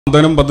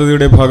വന്ദനം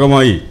പദ്ധതിയുടെ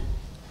ഭാഗമായി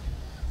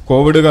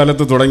കോവിഡ്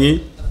കാലത്ത് തുടങ്ങി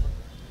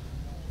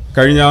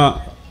കഴിഞ്ഞ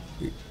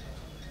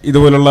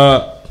ഇതുപോലുള്ള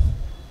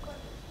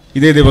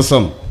ഇതേ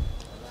ദിവസം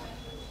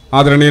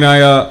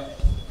ആദരണീയനായ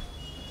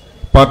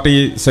പാർട്ടി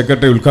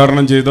സെക്രട്ടറി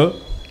ഉദ്ഘാടനം ചെയ്ത്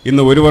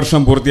ഇന്ന് ഒരു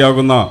വർഷം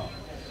പൂർത്തിയാകുന്ന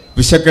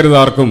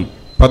വിശക്കരുതാർക്കും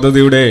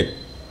പദ്ധതിയുടെ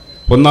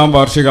ഒന്നാം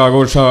വാർഷിക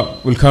ആഘോഷ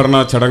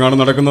ഉദ്ഘാടന ചടങ്ങാണ്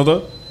നടക്കുന്നത്.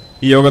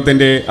 ഈ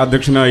യോഗത്തിൻ്റെ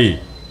അധ്യക്ഷനായി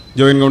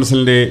ജോയിൻറ്റ്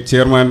കൗൺസിലിൻ്റെ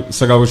ചെയർമാൻ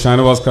സഖാവ്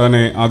ഷാനവാസ്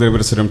ഖാനെ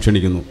ആദരപുരസ്സരം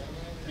ക്ഷണിക്കുന്നു.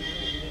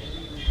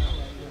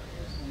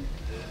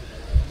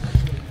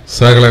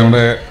 സഹകളെ,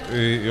 നമ്മുടെ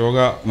ഈ യോഗ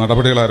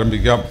നടപടികൾ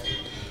ആരംഭിക്കാം.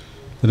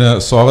 ഇതിന്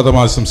സ്വാഗതം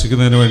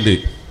ആശംസിക്കുന്നതിന് വേണ്ടി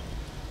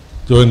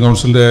ജോയിൻറ്റ്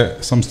കൗൺസിലിൻ്റെ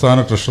സംസ്ഥാന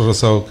ട്രഷറർ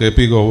സഖാവ്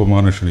KP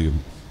ഗോപകുമാറിനെ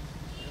ക്ഷണിക്കുന്നു.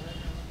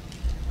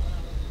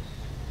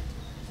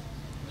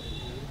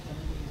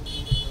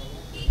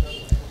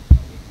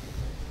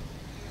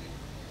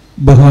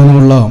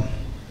 ബഹുമാനമുള്ള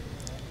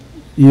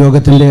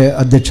യോഗത്തിൻ്റെ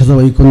അധ്യക്ഷത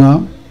വഹിക്കുന്ന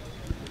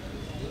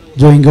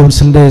ജോയിൻറ്റ്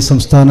കൗൺസിലിൻ്റെ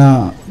സംസ്ഥാന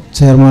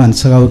ചെയർമാൻ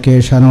സഖാവ്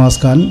K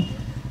ഷാനവാസ് ഖാൻ,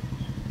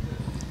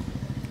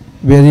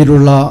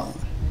 വേദിയിലുള്ള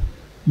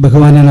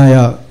ബഹുമാന്യനായ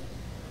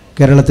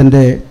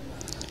കേരളത്തിൻ്റെ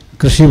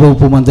കൃഷി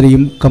വകുപ്പ്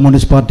മന്ത്രിയും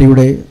കമ്മ്യൂണിസ്റ്റ്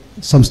പാർട്ടിയുടെ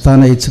സംസ്ഥാന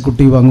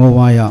എക്സിക്യൂട്ടീവ്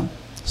അംഗവുമായ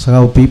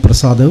സഖാവ് P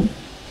പ്രസാദ്,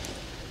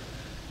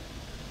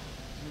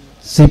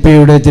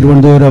 CPIയുടെ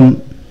തിരുവനന്തപുരം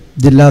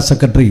ജില്ലാ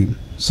സെക്രട്ടറി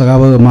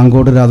സഖാവ്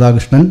മാങ്കോട്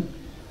രാധാകൃഷ്ണൻ,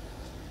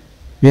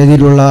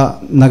 വേദിയിലുള്ള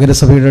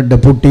നഗരസഭയുടെ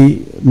ഡെപ്യൂട്ടി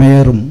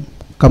മേയറും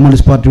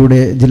കമ്മ്യൂണിസ്റ്റ് പാർട്ടിയുടെ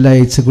ജില്ലാ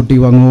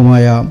എക്സിക്യൂട്ടീവ്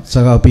അംഗവുമായ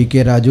സഖാവ്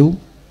PK രാജു,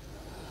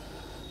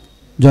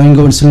 ജോയിൻറ്റ്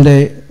കൗൺസിലിൻ്റെ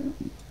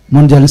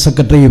മുൻ ജനറൽ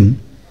സെക്രട്ടറിയും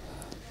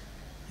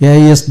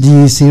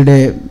AISGECയുടെ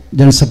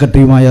ജനറൽ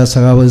സെക്രട്ടറിയുമായ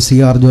സഖാവ്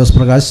CR ജോസ്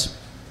പ്രകാശ്,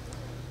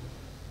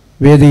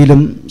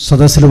 വേദിയിലും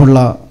സദസ്സിലുമുള്ള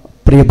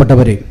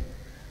പ്രിയപ്പെട്ടവരെ,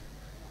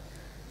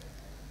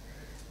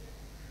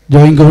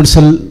 ജോയിൻറ്റ്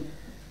കൗൺസിൽ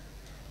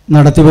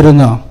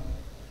നടത്തിവരുന്ന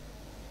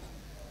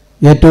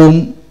ഏറ്റവും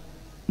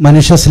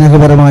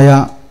മനുഷ്യസ്നേഹപരമായ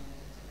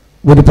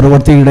ഒരു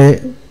പ്രവൃത്തിയുടെ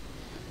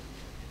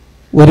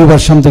ഒരു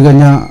വർഷം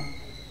തികഞ്ഞ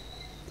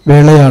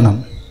വേളയാണ്.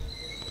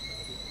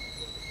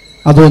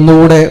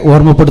 അതൊന്നുകൂടെ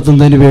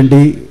ഓർമ്മപ്പെടുത്തുന്നതിന് വേണ്ടി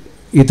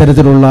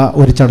ഇത്തരത്തിലുള്ള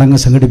ഒരു ചടങ്ങ്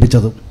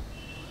സംഘടിപ്പിച്ചത്.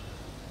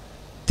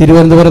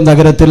 തിരുവനന്തപുരം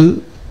നഗരത്തിൽ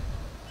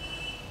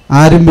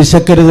ആരും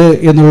വിശക്കരുത്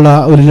എന്നുള്ള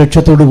ഒരു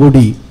ലക്ഷ്യത്തോടു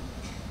കൂടി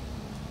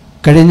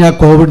കഴിഞ്ഞ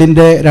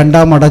കോവിഡിൻ്റെ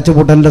രണ്ടാം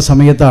അടച്ചുപൂട്ടലിൻ്റെ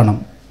സമയത്താണ്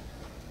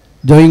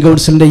ജോയിൻറ്റ്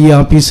കൗൺസിലിൻ്റെ ഈ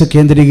ഓഫീസ്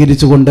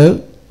കേന്ദ്രീകരിച്ചുകൊണ്ട്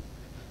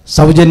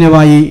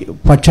സൗജന്യമായി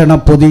ഭക്ഷണ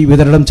പൊതി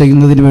വിതരണം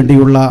ചെയ്യുന്നതിന്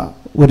വേണ്ടിയുള്ള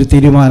ഒരു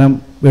തീരുമാനം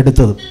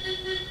എടുത്തത്.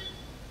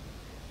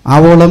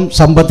 ആവോളം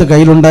സമ്പത്ത്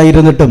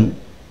കയ്യിലുണ്ടായിരുന്നിട്ടും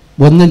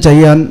ഒന്നും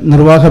ചെയ്യാൻ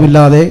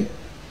നിർവാഹമില്ലാതെ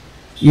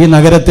ഈ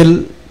നഗരത്തിൽ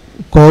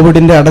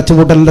കോവിഡിൻ്റെ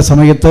അടച്ചുപൂട്ടലിൻ്റെ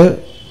സമയത്ത്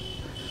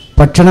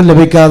ഭക്ഷണം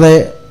ലഭിക്കാതെ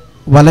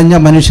വലഞ്ഞ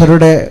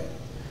മനുഷ്യരുടെ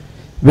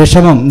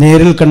വിഷമം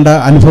നേരിൽ കണ്ട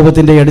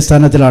അനുഭവത്തിൻ്റെ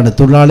അടിസ്ഥാനത്തിലാണ്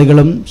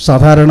തൊഴിലാളികളും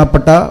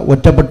സാധാരണപ്പെട്ട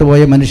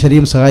ഒറ്റപ്പെട്ടുപോയ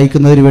മനുഷ്യരെയും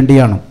സഹായിക്കുന്നതിന്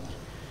വേണ്ടിയാണ്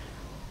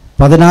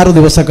 16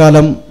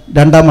 ദിവസക്കാലം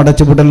രണ്ടാം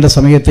അടച്ചുപൂട്ടലിൻ്റെ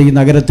സമയത്ത് ഈ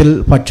നഗരത്തിൽ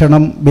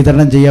ഭക്ഷണം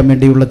വിതരണം ചെയ്യാൻ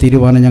വേണ്ടിയുള്ള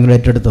തീരുമാനം ഞങ്ങൾ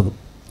ഏറ്റെടുത്തത്.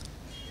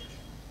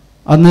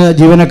 അന്ന്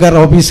ജീവനക്കാർ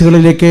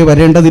ഓഫീസുകളിലേക്ക്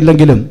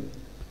വരേണ്ടതില്ലെങ്കിലും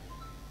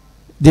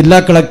ജില്ലാ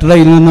കളക്ടറുടെ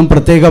നിന്നും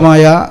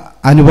പ്രത്യേകമായ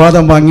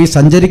അനുവാദം വാങ്ങി,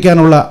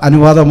 സഞ്ചരിക്കാനുള്ള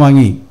അനുവാദം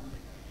വാങ്ങി,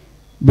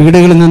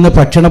 വീടുകളിൽ നിന്ന്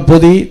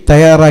ഭക്ഷണപ്പൊതി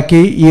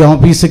തയ്യാറാക്കി ഈ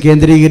ഓഫീസ്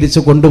കേന്ദ്രീകരിച്ച്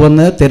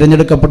കൊണ്ടുവന്ന്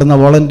തിരഞ്ഞെടുക്കപ്പെടുന്ന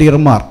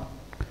വോളണ്ടിയർമാർ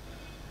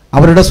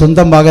അവരുടെ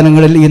സ്വന്തം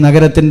വാഹനങ്ങളിൽ ഈ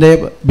നഗരത്തിൻ്റെ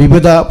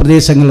വിവിധ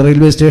പ്രദേശങ്ങൾ,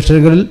 റെയിൽവേ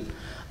സ്റ്റേഷനുകളിൽ,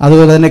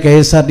 അതുപോലെ തന്നെ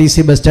KSRTC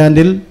ബസ്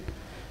സ്റ്റാൻഡിൽ,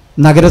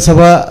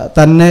 നഗരസഭ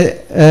തന്നെ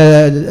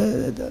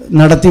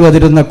നടത്തി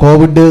വന്നിരുന്ന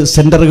കോവിഡ്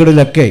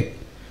സെൻ്ററുകളിലൊക്കെ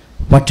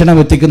ഭക്ഷണം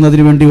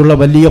എത്തിക്കുന്നതിന് വേണ്ടിയുള്ള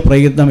വലിയ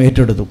പ്രയത്നം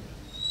ഏറ്റെടുത്തു.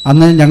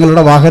 അന്ന്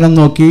ഞങ്ങളുടെ വാഹനം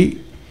നോക്കി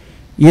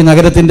ഈ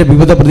നഗരത്തിൻ്റെ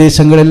വിവിധ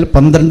പ്രദേശങ്ങളിൽ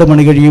 12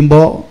 മണി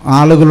കഴിയുമ്പോൾ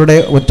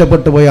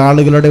ഒറ്റപ്പെട്ടു പോയ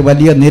ആളുകളുടെ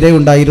വലിയ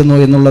നിരയുണ്ടായിരുന്നു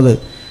എന്നുള്ളത്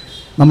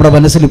നമ്മുടെ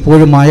മനസ്സിൽ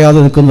ഇപ്പോഴും മായാതെ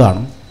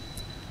നിൽക്കുന്നതാണ്.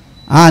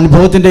 ആ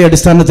അനുഭവത്തിൻ്റെ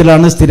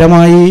അടിസ്ഥാനത്തിലാണ്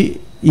സ്ഥിരമായി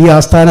ഈ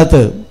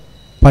ആസ്ഥാനത്ത്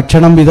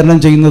ഭക്ഷണം വിതരണം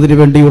ചെയ്യുന്നതിന്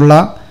വേണ്ടിയുള്ള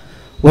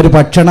ഒരു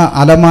ഭക്ഷണ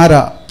അലമാര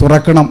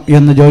തുറക്കണം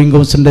എന്ന് ജോയിൻറ്റ്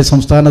കൗൺസിലിൻ്റെ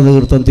സംസ്ഥാന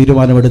നേതൃത്വം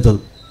തീരുമാനമെടുത്തത്.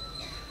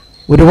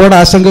 ഒരുപാട്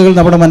ആശങ്കകൾ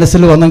നമ്മുടെ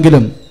മനസ്സിൽ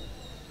വന്നെങ്കിലും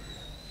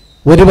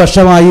ഒരു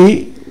വർഷമായി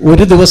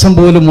ഒരു ദിവസം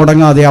പോലും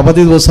മുടങ്ങാതെ,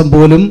 അവധി ദിവസം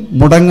പോലും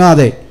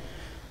മുടങ്ങാതെ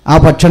ആ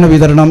ഭക്ഷണ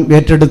വിതരണം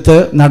ഏറ്റെടുത്ത്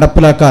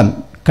നടപ്പിലാക്കാൻ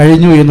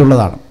കഴിഞ്ഞു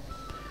എന്നുള്ളതാണ്.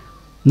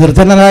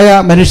 നിർധനരായ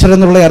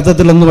മനുഷ്യരെന്നുള്ള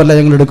അർത്ഥത്തിലൊന്നുമല്ല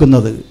ഞങ്ങൾ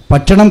എടുക്കുന്നത്.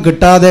 ഭക്ഷണം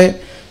കിട്ടാതെ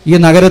ഈ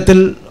നഗരത്തിൽ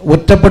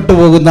ഒറ്റപ്പെട്ടു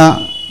പോകുന്ന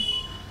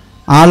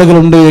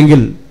ആളുകളുണ്ട്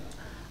എങ്കിൽ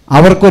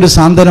അവർക്കൊരു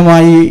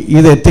സാന്ത്വനമായി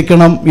ഇത്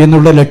എത്തിക്കണം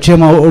എന്നുള്ള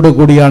ലക്ഷ്യമോടു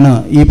കൂടിയാണ്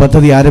ഈ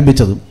പദ്ധതി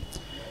ആരംഭിച്ചത്.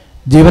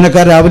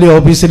 ജീവനക്കാർ രാവിലെ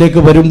ഓഫീസിലേക്ക്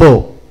വരുമ്പോൾ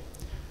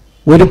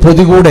ഒരു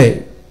പൊതി കൂടെ,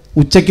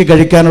 ഉച്ചയ്ക്ക്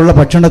കഴിക്കാനുള്ള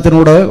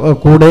ഭക്ഷണത്തിനോട്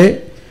കൂടെ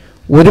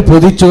ഒരു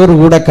പൊതിച്ചോറ്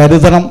കൂടെ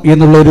കരുതണം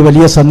എന്നുള്ള ഒരു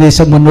വലിയ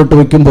സന്ദേശം മുന്നോട്ട്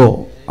വയ്ക്കുമ്പോൾ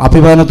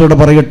അഭിമാനത്തോടെ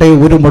പറയട്ടെ,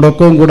 ഒരു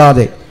മുടക്കവും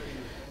കൂടാതെ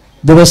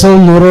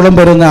ദിവസവും 100ഓളം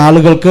വരുന്ന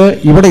ആളുകൾക്ക്,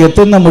 ഇവിടെ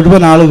എത്തുന്ന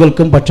മുഴുവൻ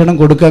ആളുകൾക്കും ഭക്ഷണം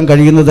കൊടുക്കാൻ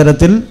കഴിയുന്ന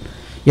തരത്തിൽ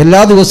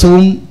എല്ലാ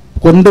ദിവസവും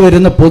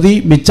കൊണ്ടുവരുന്ന പൊതി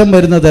മിച്ചം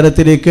വരുന്ന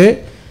തരത്തിലേക്ക്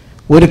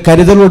ഒരു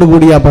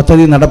കരുതലോടുകൂടി ആ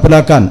പദ്ധതി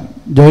നടപ്പിലാക്കാൻ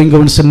ജോയിൻറ്റ്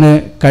കൗൺസിലിന്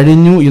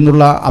കഴിഞ്ഞു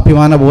എന്നുള്ള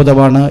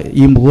അഭിമാനബോധമാണ്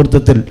ഈ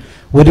മുഹൂർത്തത്തിൽ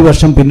 1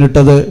 വർഷം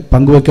പിന്നിട്ടത്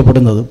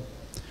പങ്കുവയ്ക്കപ്പെടുന്നത്.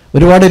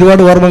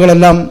 ഒരുപാട്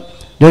ഓർമ്മകളെല്ലാം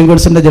ജോയിൻറ്റ്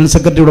കൗൺസിലിൻ്റെ ജനറൽ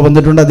സെക്രട്ടറി ഇവിടെ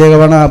വന്നിട്ടുണ്ട്.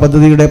 അദ്ദേഹമാണ് ആ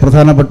പദ്ധതിയുടെ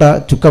പ്രധാനപ്പെട്ട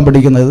ചുക്കം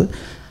പിടിക്കുന്നത്.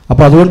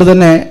 അപ്പോൾ അതുകൊണ്ട്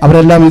തന്നെ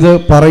അവരെല്ലാം ഇത്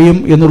പറയും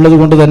എന്നുള്ളത്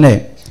കൊണ്ട് തന്നെ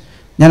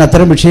ഞാൻ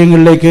അത്തരം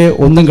വിഷയങ്ങളിലേക്ക്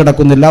ഒന്നും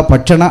കിടക്കുന്നില്ല.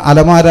 ഭക്ഷണ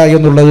അലമാര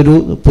എന്നുള്ളതൊരു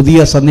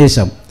പുതിയ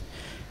സന്ദേശം,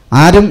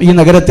 ആരും ഈ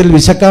നഗരത്തിൽ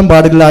വിശക്കാൻ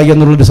പാടില്ല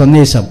എന്നുള്ളൊരു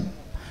സന്ദേശം,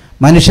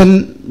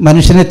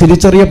 മനുഷ്യനെ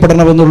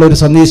തിരിച്ചറിയപ്പെടണമെന്നുള്ളൊരു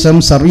സന്ദേശം,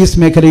 സർവീസ്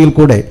മേഖലയിൽ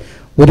കൂടെ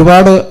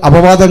ഒരുപാട്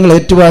അപവാദങ്ങൾ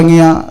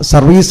ഏറ്റുവാങ്ങിയ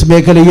സർവീസ്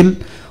മേഖലയിൽ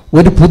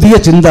ഒരു പുതിയ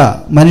ചിന്ത,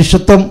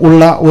 മനുഷ്യത്വം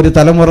ഉള്ള ഒരു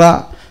തലമുറ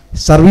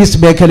സർവീസ്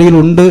മേഖലയിൽ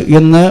ഉണ്ട്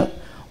എന്ന്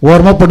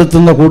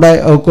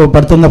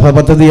ഓർമ്മപ്പെടുത്തുന്ന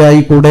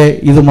പദ്ധതിയായി കൂടെ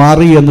ഇത്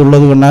മാറി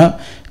എന്നുള്ളത്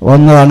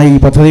ഒന്നതാണ് ഈ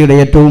പദ്ധതിയുടെ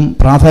ഏറ്റവും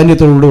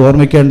പ്രാധാന്യത്തോടുകൂടി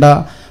ഓർമ്മിക്കേണ്ട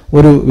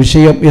ഒരു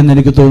വിഷയം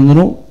എന്നെനിക്ക്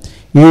തോന്നുന്നു.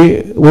 ഈ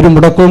ഒരു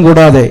മുടക്കവും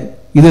കൂടാതെ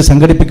ഇത്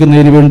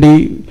സംഘടിപ്പിക്കുന്നതിന് വേണ്ടി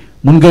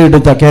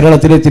മുൻകൈയെടുത്ത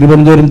കേരളത്തിലെ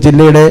തിരുവനന്തപുരം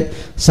ജില്ലയുടെ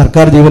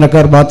സർക്കാർ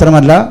ജീവനക്കാർ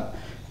മാത്രമല്ല,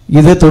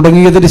 ഇത്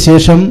തുടങ്ങിയതിന്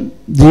ശേഷം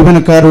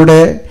ജീവനക്കാരുടെ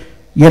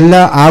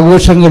എല്ലാ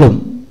ആഘോഷങ്ങളും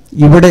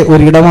ഇവിടെ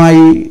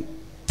ഒരിടമായി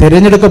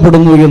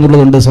തിരഞ്ഞെടുക്കപ്പെടുന്നു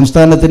എന്നുള്ളതുണ്ട്.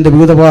 സംസ്ഥാനത്തിൻ്റെ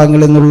വിവിധ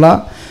ഭാഗങ്ങളിൽ നിന്നുള്ള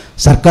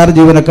സർക്കാർ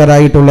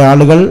ജീവനക്കാരായിട്ടുള്ള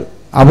ആളുകൾ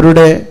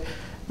അവരുടെ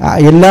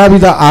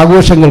എല്ലാവിധ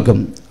ആഘോഷങ്ങൾക്കും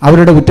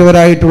അവരുടെ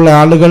ഉറ്റവരായിട്ടുള്ള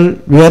ആളുകൾ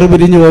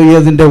വേർപിരിഞ്ഞു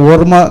പോയതിൻ്റെ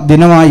ഓർമ്മ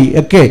ദിനമായി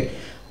ഒക്കെ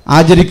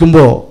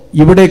ആചരിക്കുമ്പോൾ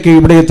ഇവിടെ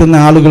എത്തുന്ന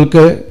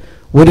ആളുകൾക്ക്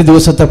ഒരു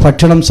ദിവസത്തെ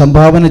ഭക്ഷണം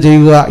സംഭാവന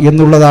ചെയ്യുക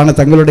എന്നുള്ളതാണ്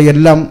തങ്ങളുടെ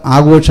എല്ലാം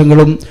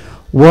ആഘോഷങ്ങളും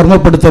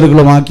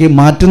ഓർമ്മപ്പെടുത്തലുകളുമാക്കി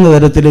മാറ്റുന്ന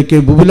തരത്തിലേക്ക്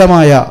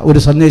വിപുലമായ ഒരു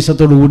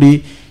സന്ദേശത്തോടു കൂടി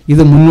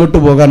ഇത് മുന്നോട്ട്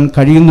പോകാൻ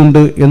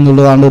കഴിയുന്നുണ്ട്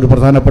എന്നുള്ളതാണ് ഒരു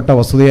പ്രധാനപ്പെട്ട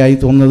വസ്തുതയായി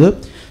തോന്നുന്നത്.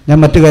 ഞാൻ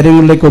മറ്റു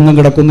കാര്യങ്ങളിലേക്കൊന്നും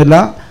കിടക്കുന്നില്ല.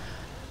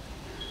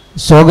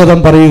 സ്വാഗതം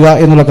പറയുക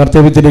എന്നുള്ള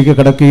കർത്തവ്യത്തിലേക്ക്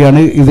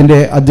കിടക്കുകയാണ്. ഇതിൻ്റെ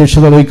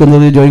അധ്യക്ഷത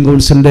വഹിക്കുന്നത് ജോയിൻറ്റ്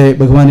കൗൺസിലിൻ്റെ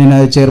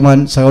ബഹുമാനീയനായ ചെയർമാൻ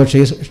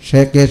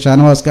കെ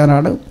ഷാനവാസ്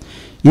ഖാനാണ്.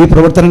 ഈ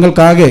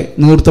പ്രവർത്തനങ്ങൾക്കാകെ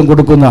നേതൃത്വം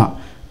കൊടുക്കുന്ന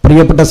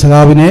പ്രിയപ്പെട്ട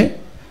സഖാവിനെ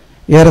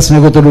ഏറെ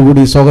സ്നേഹത്തോടു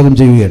കൂടി സ്വാഗതം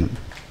ചെയ്യുകയാണ്.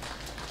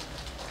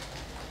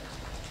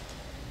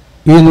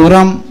 ഈ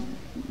 100-ാം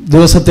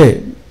ദിവസത്തെ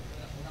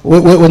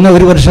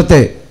ഒരു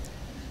വർഷത്തെ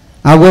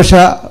ആഘോഷ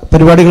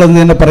പരിപാടികളെന്ന്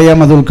തന്നെ പറയാം.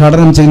 അത്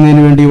ഉദ്ഘാടനം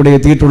ചെയ്യുന്നതിന് വേണ്ടി ഇവിടെ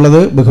എത്തിയിട്ടുള്ളത്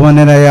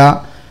ബഹുമാന്യനായ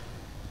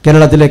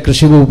കേരളത്തിലെ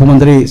കൃഷി വകുപ്പ്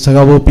മന്ത്രി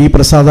സഖാവ് പി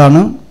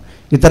പ്രസാദാണ്.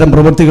 ഇത്തരം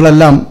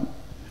പ്രവൃത്തികളെല്ലാം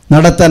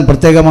നടത്താൻ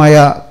പ്രത്യേകമായ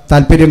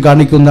താല്പര്യം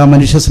കാണിക്കുന്ന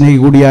മനുഷ്യസ്നേഹി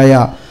കൂടിയായ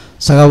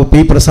സഖാവ്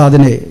പി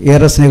പ്രസാദിനെ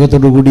ഏറെ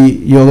സ്നേഹത്തോടു കൂടി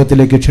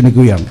യോഗത്തിലേക്ക്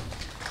ക്ഷണിക്കുകയാണ്.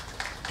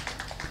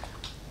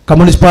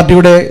 കമ്മ്യൂണിസ്റ്റ്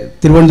പാർട്ടിയുടെ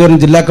തിരുവനന്തപുരം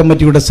ജില്ലാ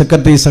കമ്മിറ്റിയുടെ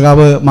സെക്രട്ടറി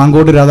സഖാവ്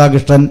മാങ്കോട്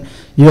രാധാകൃഷ്ണൻ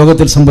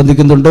യോഗത്തിൽ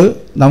സംബന്ധിക്കുന്നുണ്ട്.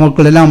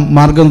 നമുക്കെല്ലാം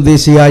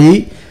മാർഗനിർദ്ദേശിയായി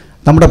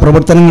നമ്മുടെ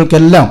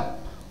പ്രവർത്തനങ്ങൾക്കെല്ലാം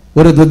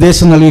ഒരു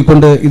നിർദ്ദേശം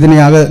നൽകിക്കൊണ്ട്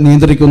ഇതിനെയാകെ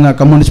നിയന്ത്രിക്കുന്ന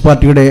കമ്മ്യൂണിസ്റ്റ്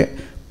പാർട്ടിയുടെ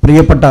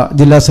പ്രിയപ്പെട്ട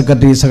ജില്ലാ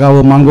സെക്രട്ടറി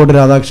സഖാവ് മാങ്കോട്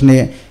രാധാകൃഷ്ണനെ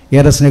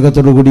ഏറെ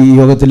സ്നേഹത്തോടു കൂടി ഈ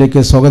യോഗത്തിലേക്ക്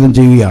സ്വാഗതം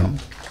ചെയ്യുകയാണ്.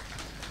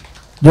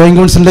 ജോയിൻറ്റ്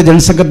കൗൺസിലിൻ്റെ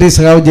ജനറൽ സെക്രട്ടറി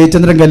സഖാവ്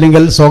ജയചന്ദ്രൻ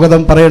കല്ലിങ്കൽ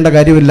സ്വാഗതം പറയേണ്ട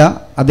കാര്യമില്ല,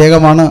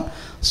 അദ്ദേഹമാണ്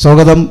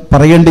സ്വാഗതം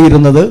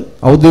പറയേണ്ടിയിരുന്നത്.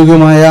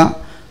 ഔദ്യോഗികമായ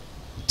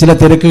ചില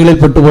തിരക്കുകളിൽ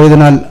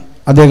പെട്ടുപോയതിനാൽ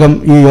അദ്ദേഹം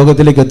ഈ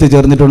യോഗത്തിലേക്ക്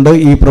എത്തിച്ചേർന്നിട്ടുണ്ട്.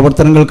 ഈ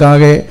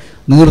പ്രവർത്തനങ്ങൾക്കാകെ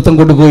നേതൃത്വം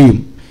കൊടുക്കുകയും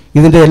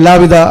ഇതിൻ്റെ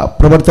എല്ലാവിധ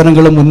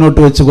പ്രവർത്തനങ്ങളും മുന്നോട്ട്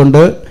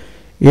വെച്ചുകൊണ്ട്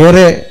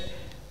ഏറെ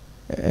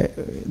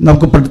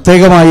നമുക്ക്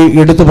പ്രത്യേകമായി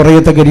എടുത്തു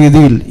പറയത്തക്ക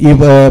രീതിയിൽ ഈ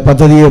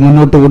പദ്ധതിയെ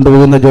മുന്നോട്ട്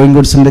കൊണ്ടുപോകുന്ന ജോയിൻറ്റ്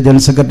കൗൺസിലിൻ്റെ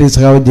ജനറൽ സെക്രട്ടറി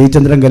സഖാവ്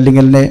ജയചന്ദ്രൻ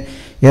കല്ലിങ്കലിനെ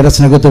ഏറെ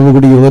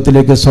സ്നേഹത്തോടുകൂടി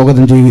യോഗത്തിലേക്ക്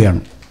സ്വാഗതം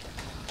ചെയ്യുകയാണ്.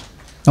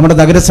 നമ്മുടെ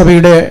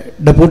നഗരസഭയുടെ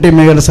ഡെപ്യൂട്ടി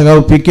മേയർ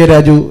സഖാവ് പി കെ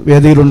രാജു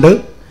വേദിയിലുണ്ട്.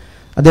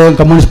 അദ്ദേഹം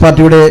കമ്മ്യൂണിസ്റ്റ്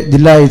പാർട്ടിയുടെ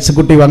ജില്ലാ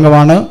എക്സിക്യൂട്ടീവ്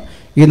അംഗമാണ്.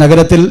 ഈ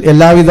നഗരത്തിൽ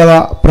എല്ലാവിധ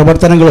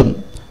പ്രവർത്തനങ്ങളും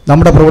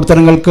നമ്മുടെ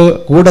പ്രവർത്തനങ്ങൾക്ക്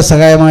കൂടെ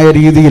സഹായമായ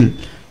രീതിയിൽ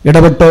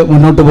ഇടപെട്ട്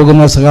മുന്നോട്ട്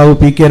പോകുന്ന സഖാവ്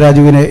പി കെ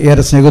രാജുവിനെ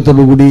ഏറെ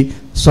സ്നേഹത്തോടുകൂടി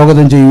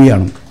സ്വാഗതം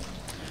ചെയ്യുകയാണ്.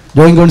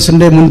 ജോയിൻറ്റ്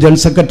കൗൺസിലിൻ്റെ മുൻ ജനറൽ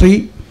സെക്രട്ടറി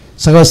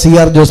സഖാവ്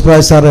CR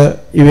ജോസ്പ്രായ് സാറ്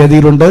ഈ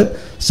വേദിയിലുണ്ട്.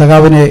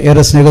 സഖാവിനെ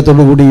ഏറെ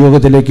സ്നേഹത്തോടുകൂടി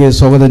യോഗത്തിലേക്ക്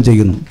സ്വാഗതം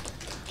ചെയ്യുന്നു.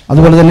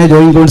 അതുപോലെ തന്നെ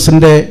ജോയിൻറ്റ്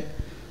കൗൺസിലിൻ്റെ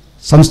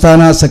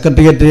സംസ്ഥാന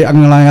സെക്രട്ടേറിയറ്റ്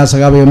അംഗങ്ങളായ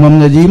സഖാവ് MM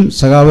നജീം,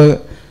 സഖാവ്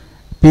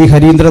പി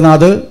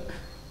ഹരീന്ദ്രനാഥ്,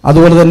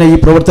 അതുപോലെ തന്നെ ഈ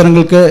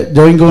പ്രവർത്തനങ്ങൾക്ക്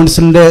ജോയിൻറ്റ്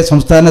കൗൺസിലിൻ്റെ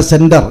സംസ്ഥാന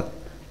സെൻറ്റർ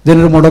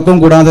ഇതിനൊരു മുടക്കം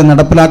കൂടാതെ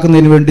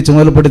നടപ്പിലാക്കുന്നതിന് വേണ്ടി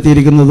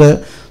ചുമതലപ്പെടുത്തിയിരിക്കുന്നത്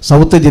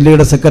സൗത്ത്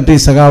ജില്ലയുടെ സെക്രട്ടറി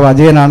സഖാവ്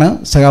അജയനാണ്.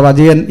 സഖാവ്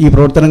അജയൻ ഈ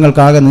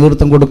പ്രവർത്തനങ്ങൾക്കാകെ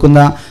നേതൃത്വം കൊടുക്കുന്ന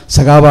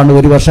സഖാവാണ്.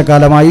 1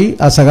 വർഷക്കാലമായി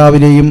ആ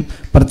സഖാവിനെയും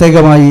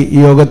പ്രത്യേകമായി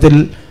ഈ യോഗത്തിൽ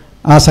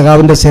ആ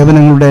സഖാവിൻ്റെ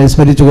സേവനങ്ങളുടെ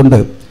അനുസ്മരിച്ചുകൊണ്ട്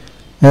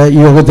ഈ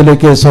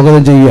യോഗത്തിലേക്ക്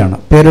സ്വാഗതം ചെയ്യുകയാണ്.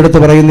 പേരെടുത്ത്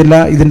പറയുന്നില്ല.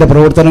 ഇതിൻ്റെ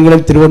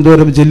പ്രവർത്തനങ്ങളിൽ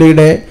തിരുവനന്തപുരം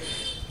ജില്ലയുടെ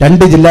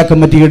 2 ജില്ലാ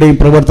കമ്മിറ്റിയുടെയും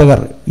പ്രവർത്തകർ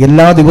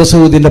എല്ലാ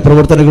ദിവസവും ഇതിൻ്റെ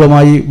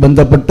പ്രവർത്തനങ്ങളുമായി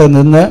ബന്ധപ്പെട്ട്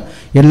നിന്ന്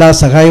എല്ലാ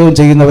സഹായവും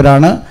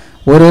ചെയ്യുന്നവരാണ്.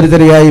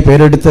 ഓരോരുത്തരെയായി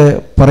പേരെടുത്ത്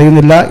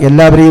പറയുന്നില്ല,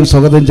 എല്ലാവരെയും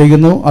സ്വാഗതം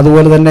ചെയ്യുന്നു.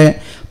 അതുപോലെ തന്നെ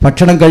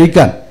ഭക്ഷണം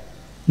കഴിക്കാൻ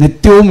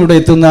നിത്യവും ഇവിടെ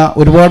എത്തുന്ന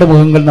ഒരുപാട്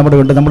മുഖങ്ങൾ നമ്മുടെ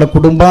ഉണ്ട്. നമ്മുടെ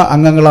കുടുംബ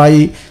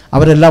അംഗങ്ങളായി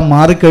അവരെല്ലാം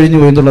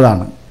മാറിക്കഴിഞ്ഞു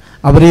എന്നുള്ളതാണ്.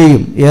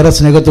 അവരെയും ഏറെ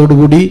സ്നേഹത്തോടു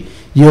കൂടി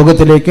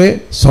യോഗത്തിലേക്ക്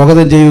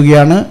സ്വാഗതം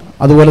ചെയ്യുകയാണ്.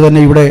 അതുപോലെ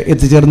തന്നെ ഇവിടെ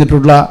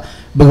എത്തിച്ചേർന്നിട്ടുള്ള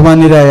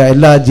ബഹുമാന്യരായ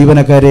എല്ലാ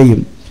ജീവനക്കാരെയും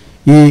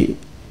ഈ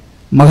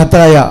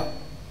മഹത്തായ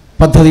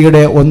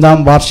പദ്ധതിയുടെ 1-ാം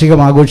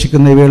വാർഷികം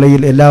ആഘോഷിക്കുന്ന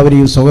വേളയിൽ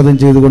എല്ലാവരെയും സ്വാഗതം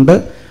ചെയ്തുകൊണ്ട്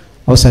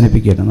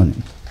അവസാനിപ്പിക്കുകയാണ്.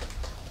 നന്ദി.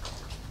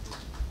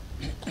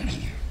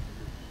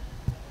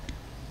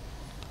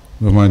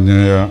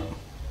 ബഹുമാന്യായ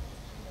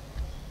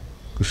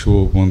കൃഷി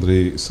വകുപ്പ് മന്ത്രി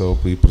സവ്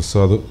P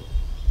Prasad,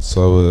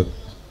 സവ്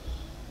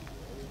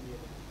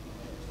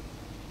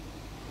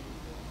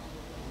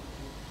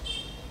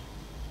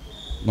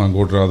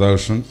Mangoldt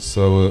Radhakrishnan,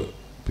 സവ്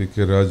P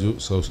K Raju,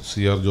 സവ്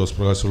C R Jose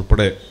Prakash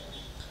ഉൾപ്പെടെ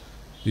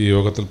ഈ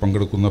യോഗത്തിൽ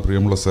പങ്കെടുക്കുന്ന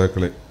പ്രിയമുള്ള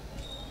സഹാക്കളെ,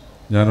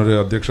 ഞാനൊരു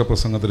അധ്യക്ഷ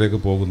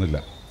പ്രസംഗത്തിലേക്ക് പോകുന്നില്ല.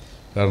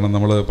 കാരണം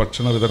നമ്മൾ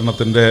ഭക്ഷണ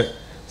വിതരണത്തിൻ്റെ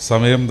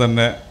സമയം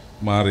തന്നെ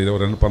മാറി,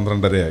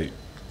 12:30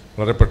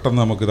 വളരെ പെട്ടെന്ന്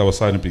നമുക്കിത്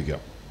അവസാനിപ്പിക്കാം.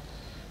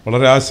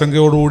 വളരെ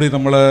ആശങ്കയോടുകൂടി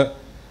നമ്മൾ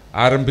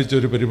ആരംഭിച്ച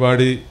ഒരു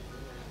പരിപാടി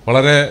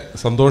വളരെ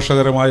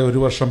സന്തോഷകരമായ 1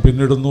 വർഷം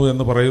പിന്നിടുന്നു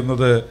എന്ന്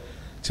പറയുന്നത്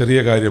ചെറിയ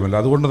കാര്യമല്ല.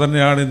 അതുകൊണ്ട്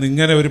തന്നെയാണ്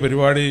ഇന്നിങ്ങനെ ഒരു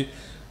പരിപാടി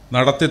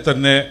നടത്തി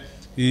തന്നെ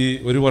ഈ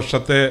 1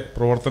 വർഷത്തെ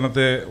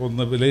പ്രവർത്തനത്തെ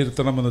ഒന്ന്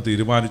വിലയിരുത്തണമെന്ന്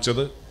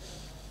തീരുമാനിച്ചത്.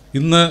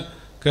 ഇന്ന്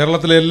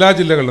കേരളത്തിലെ എല്ലാ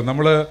ജില്ലകളിലും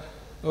നമ്മൾ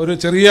ഒരു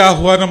ചെറിയ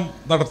ആഹ്വാനം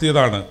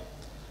നടത്തിയതാണ്.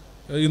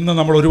 ഇന്ന്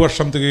നമ്മൾ 1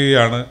 വർഷം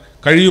തികയുകയാണ്,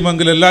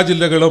 കഴിയുമെങ്കിൽ എല്ലാ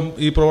ജില്ലകളും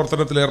ഈ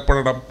പ്രവർത്തനത്തിൽ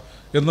ഏർപ്പെടണം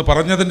എന്ന്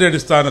പറഞ്ഞതിൻ്റെ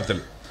അടിസ്ഥാനത്തിൽ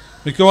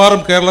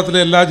മിക്കവാറും കേരളത്തിലെ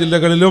എല്ലാ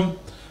ജില്ലകളിലും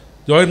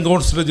ജോയിൻറ്റ്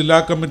കൗൺസിൽ ജില്ലാ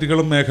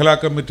കമ്മിറ്റികളും മേഖലാ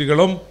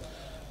കമ്മിറ്റികളും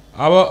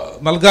അവ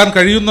നൽകാൻ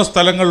കഴിയുന്ന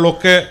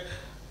സ്ഥലങ്ങളിലൊക്കെ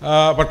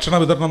ഭക്ഷണ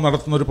വിതരണം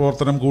നടത്തുന്ന ഒരു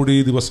പ്രവർത്തനം കൂടി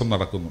ഈ ദിവസം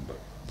നടക്കുന്നുണ്ട്.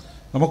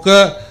 നമുക്ക്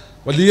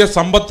വലിയ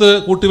സമ്പത്ത്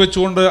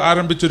കൂട്ടിവെച്ചുകൊണ്ട്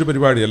ആരംഭിച്ചൊരു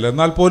പരിപാടിയല്ല.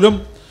 എന്നാൽ പോലും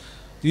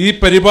ഈ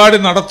പരിപാടി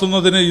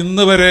നടത്തുന്നതിന്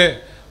ഇന്ന് വരെ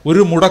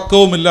ഒരു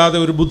മുടക്കവുമില്ലാതെ,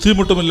 ഒരു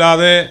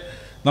ബുദ്ധിമുട്ടുമില്ലാതെ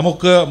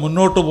നമുക്ക്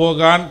മുന്നോട്ട്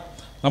പോകാൻ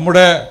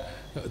നമ്മുടെ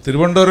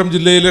തിരുവനന്തപുരം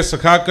ജില്ലയിലെ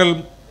സഖാക്കൾ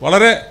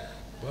വളരെ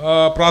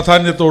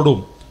പ്രാധാന്യത്തോടും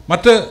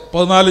മറ്റ്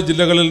 14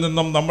 ജില്ലകളിൽ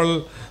നിന്നും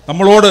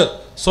നമ്മളോട്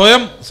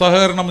സ്വയം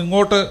സഹകരണം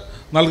ഇങ്ങോട്ട്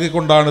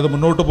നൽകിക്കൊണ്ടാണ് ഇത്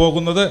മുന്നോട്ട്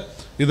പോകുന്നത്.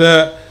 ഇത്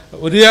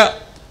വലിയ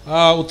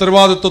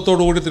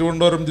ഉത്തരവാദിത്വത്തോടു കൂടി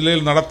തിരുവനന്തപുരം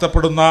ജില്ലയിൽ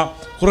നടത്തപ്പെടുന്ന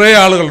കുറേ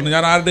ആളുകളുണ്ട്.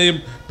 ഞാൻ ആരുടെയും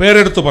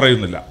പേരെടുത്ത്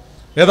പറയുന്നില്ല.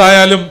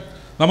 ഏതായാലും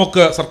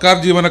നമുക്ക് സർക്കാർ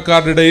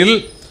ജീവനക്കാരുടെ ഇടയിൽ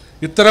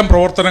ഇത്തരം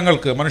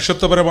പ്രവർത്തനങ്ങൾക്ക്,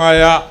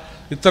 മനുഷ്യത്വപരമായ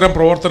ഇത്തരം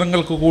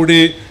പ്രവർത്തനങ്ങൾക്ക് കൂടി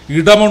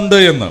ഇടമുണ്ട്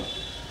എന്ന്,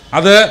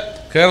 അത്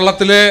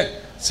കേരളത്തിലെ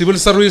സിവിൽ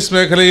സർവീസ്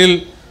മേഖലയിൽ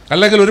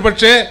അല്ലെങ്കിൽ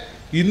ഒരുപക്ഷെ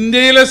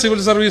ഇന്ത്യയിലെ സിവിൽ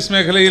സർവീസ്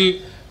മേഖലയിൽ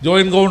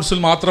ജോയിൻറ്റ് കൗൺസിൽ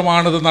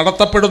മാത്രമാണിത്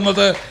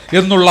നടത്തപ്പെടുന്നത്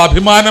എന്നുള്ള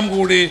അഭിമാനം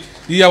കൂടി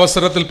ഈ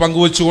അവസരത്തിൽ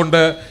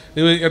പങ്കുവച്ചുകൊണ്ട്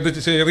എൻ്റെ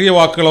ചെറിയ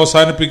വാക്കുകൾ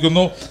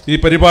അവസാനിപ്പിക്കുന്നു. ഈ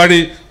പരിപാടി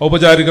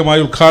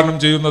ഔപചാരികമായി ഉദ്ഘാടനം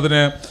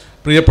ചെയ്യുന്നതിന്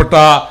പ്രിയപ്പെട്ട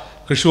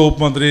കൃഷി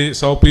വകുപ്പ് മന്ത്രി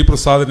സവ് പി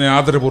പ്രസാദിനെ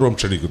ആദരപൂർവ്വം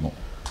ക്ഷണിക്കുന്നു.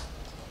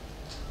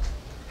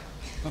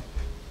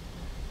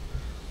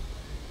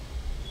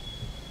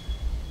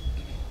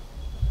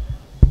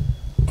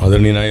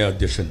 ആദരണീയനായ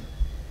അധ്യക്ഷൻ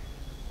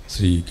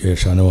ശ്രീ കെ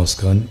ഷാനവാസ്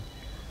ഖാൻ,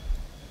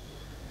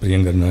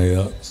 പ്രിയങ്കരനായ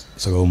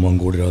സഖാവ്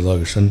മാങ്കോട്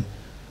രാധാകൃഷ്ണൻ,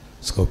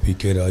 സഖാവ് പി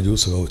കെ രാജു,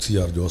 സഖാവ് സി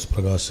ആർ ജോസ്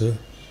പ്രകാശ്,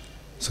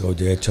 സഖാവ്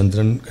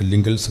ജയചന്ദ്രൻ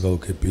കല്ലിങ്കൽ, സഖാവ്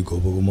കെ പി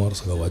ഗോപകുമാർ,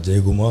 സഖാവ്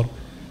അജയകുമാർ,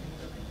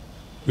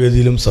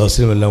 വേദിയിലും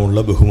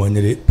സദസ്സിലുമെല്ലാമുള്ള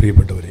ബഹുമാന്യരെ,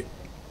 പ്രിയപ്പെട്ടവരെ,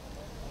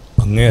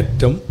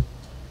 അങ്ങേയറ്റം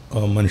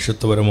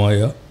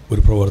മനുഷ്യത്വപരമായ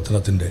ഒരു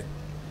പ്രവർത്തനത്തിൻ്റെ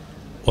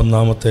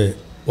 1ാമത്തെ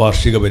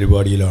വാർഷിക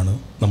പരിപാടിയിലാണ്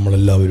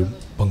നമ്മളെല്ലാവരും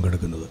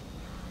പങ്കെടുക്കുന്നത്.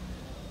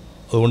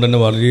 അതുകൊണ്ട് തന്നെ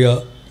വലിയ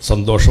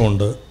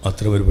സന്തോഷമുണ്ട്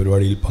അത്തരമൊരു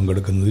പരിപാടിയിൽ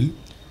പങ്കെടുക്കുന്നതിൽ.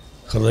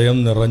 ഹൃദയം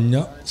നിറഞ്ഞ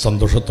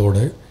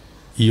സന്തോഷത്തോടെ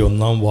ഈ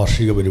 1ാം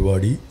വാർഷിക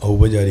പരിപാടി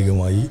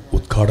ഔപചാരികമായി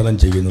ഉദ്ഘാടനം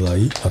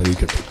ചെയ്യുന്നതായി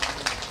അറിയിക്കട്ടെ.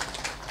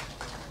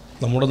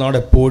 നമ്മുടെ നാട്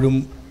എപ്പോഴും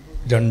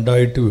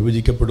 2ആയിട്ട്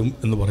വിഭജിക്കപ്പെടും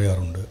എന്ന്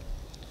പറയാറുണ്ട്.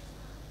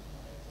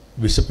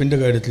 വിശപ്പിൻ്റെ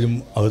കാര്യത്തിലും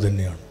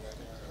അതുതന്നെയാണ്,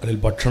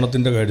 അല്ലെങ്കിൽ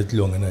ഭക്ഷണത്തിൻ്റെ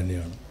കാര്യത്തിലും അങ്ങനെ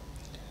തന്നെയാണ്.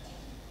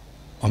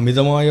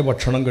 അമിതമായ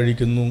ഭക്ഷണം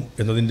കഴിക്കുന്നു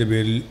എന്നതിൻ്റെ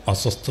പേരിൽ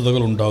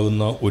അസ്വസ്ഥതകൾ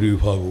ഉണ്ടാകുന്ന ഒരു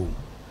വിഭാഗവും,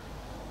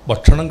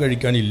 ഭക്ഷണം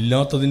കഴിക്കാൻ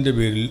ഇല്ലാത്തതിൻ്റെ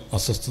പേരിൽ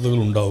അസ്വസ്ഥതകൾ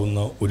ഉണ്ടാകുന്ന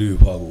ഒരു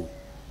വിഭാഗവും.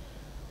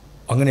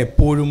 അങ്ങനെ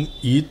എപ്പോഴും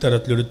ഈ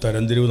തരത്തിലൊരു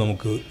തരംതിരിവ്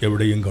നമുക്ക്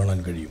എവിടെയും കാണാൻ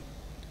കഴിയും.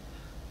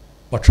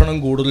 ഭക്ഷണം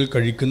കൂടുതൽ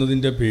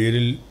കഴിക്കുന്നതിൻ്റെ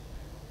പേരിൽ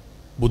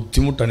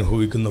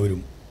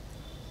ബുദ്ധിമുട്ടനുഭവിക്കുന്നവരും,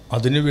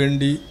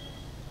 അതിനുവേണ്ടി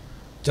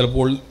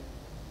ചിലപ്പോൾ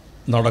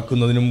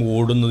നടക്കുന്നതിനും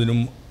ഓടുന്നതിനും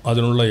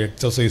അതിനുള്ള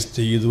എക്സസൈസ്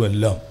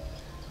ചെയ്തുമെല്ലാം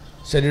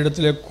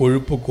ശരീരത്തിലെ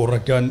കൊഴുപ്പ്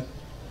കുറയ്ക്കാൻ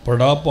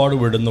പെടാപ്പാട്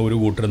വിടുന്ന ഒരു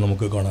കൂട്ടരെ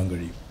നമുക്ക് കാണാൻ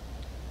കഴിയും.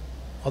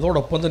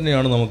 അതോടൊപ്പം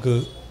തന്നെയാണ് നമുക്ക്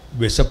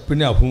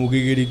വിശപ്പിനെ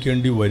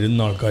അഭിമുഖീകരിക്കേണ്ടി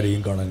വരുന്ന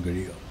ആൾക്കാരെയും കാണാൻ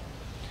കഴിയുക.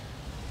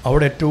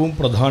 അവിടെ ഏറ്റവും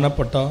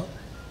പ്രധാനപ്പെട്ട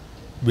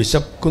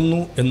വിശക്കുന്നു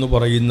എന്ന്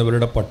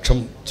പറയുന്നവരുടെ പക്ഷം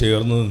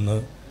ചേർന്ന് നിന്ന്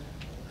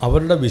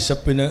അവരുടെ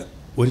വിശപ്പിന്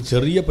ഒരു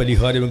ചെറിയ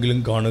പരിഹാരമെങ്കിലും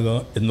കാണുക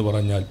എന്ന്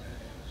പറഞ്ഞാൽ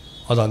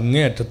അത്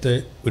അങ്ങേയറ്റത്തെ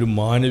ഒരു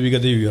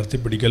മാനവികതയെ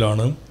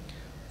ഉയർത്തിപ്പിടിക്കലാണ്,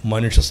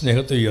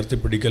 മനുഷ്യസ്നേഹത്തെ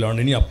ഉയർത്തിപ്പിടിക്കലാണ്.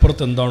 ഇനി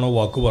അപ്പുറത്ത് എന്താണോ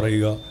വാക്ക്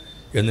പറയുക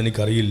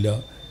എന്നെനിക്കറിയില്ല.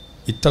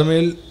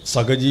 ഇത്രമേൽ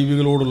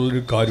സഹജീവികളോടുള്ളൊരു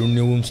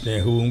കാരുണ്യവും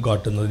സ്നേഹവും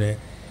കാട്ടുന്നതിനെ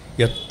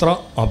എത്ര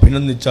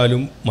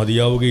അഭിനന്ദിച്ചാലും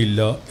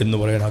മതിയാവുകയില്ല എന്ന്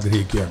പറയാൻ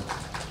ആഗ്രഹിക്കുകയാണ്.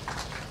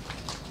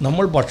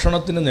 നമ്മൾ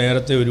ഭക്ഷണത്തിന്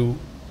നേരത്തെ ഒരു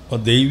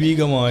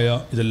ദൈവികമായ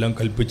ഇതെല്ലാം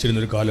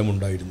കൽപ്പിച്ചിരുന്നൊരു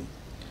കാലമുണ്ടായിരുന്നു.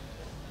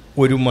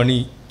 1 മണി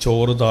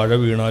ചോറ് താഴെ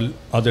വീണാൽ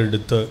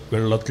അതെടുത്ത്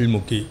വെള്ളത്തിൽ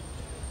മുക്കി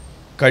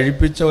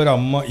കഴിപ്പിച്ച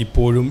ഒരമ്മ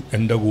ഇപ്പോഴും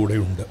എൻ്റെ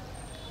കൂടെയുണ്ട്.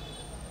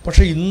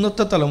 പക്ഷേ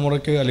ഇന്നത്തെ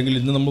തലമുറയ്ക്ക്, അല്ലെങ്കിൽ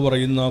ഇന്ന് നമ്മൾ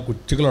പറയുന്ന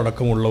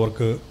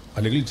കുട്ടികളടക്കമുള്ളവർക്ക്,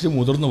 അല്ലെങ്കിൽ ഇച്ചിരി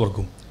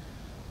മുതിർന്നവർക്കും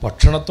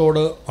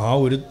ഭക്ഷണത്തോട് ആ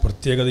ഒരു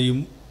പ്രത്യേകതയും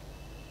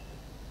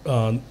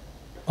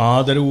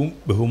ആദരവും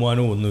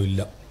ബഹുമാനവും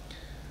ഒന്നുമില്ല.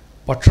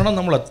 ഭക്ഷണം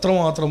നമ്മൾ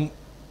എത്രമാത്രം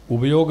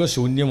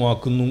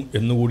ഉപയോഗശൂന്യമാക്കുന്നു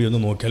എന്നുകൂടി ഒന്ന്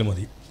നോക്കിയാൽ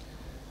മതി.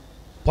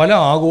 പല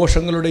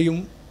ആഘോഷങ്ങളുടെയും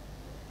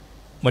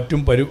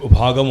മറ്റും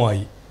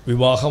ഭാഗമായി,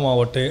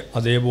 വിവാഹമാവട്ടെ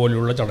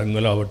അതേപോലെയുള്ള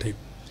ചടങ്ങുകളാവട്ടെ,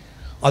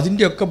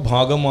 അതിൻ്റെയൊക്കെ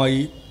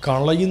ഭാഗമായി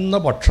കളയുന്ന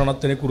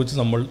ഭക്ഷണത്തിനെക്കുറിച്ച്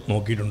നമ്മൾ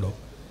നോക്കിയിട്ടുണ്ടോ?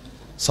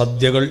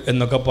 സദ്യകൾ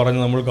എന്നൊക്കെ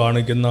പറഞ്ഞ് നമ്മൾ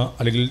കാണിക്കുന്ന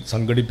അല്ലെങ്കിൽ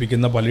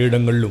സംഘടിപ്പിക്കുന്ന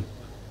പലയിടങ്ങളിലും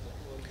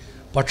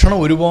ഭക്ഷണം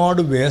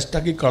ഒരുപാട്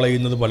വേസ്റ്റാക്കി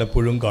കളയുന്നത്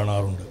പലപ്പോഴും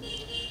കാണാറുണ്ട്.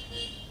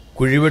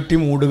 കുഴിവെട്ടി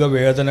മൂടുക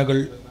വേദനകൾ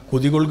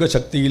കുതികൊള്ളുക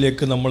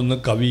ശക്തിയിലേക്ക് നമ്മൾ ഇന്ന്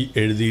കവി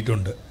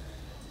എഴുതിയിട്ടുണ്ട്.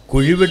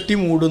 കുഴിവെട്ടി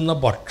മൂടുന്ന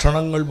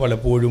ഭക്ഷണങ്ങൾ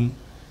പലപ്പോഴും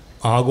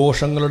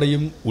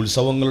ആഘോഷങ്ങളുടെയും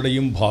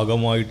ഉത്സവങ്ങളുടെയും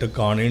ഭാഗമായിട്ട്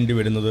കാണേണ്ടി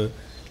വരുന്നത്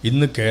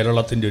ഇന്ന്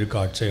കേരളത്തിൻ്റെ ഒരു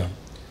കാഴ്ചയാണ്.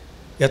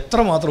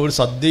 എത്രമാത്രം ഒരു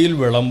സദ്യയിൽ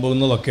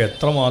വിളമ്പുന്നതൊക്കെ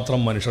എത്രമാത്രം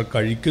മനുഷ്യർ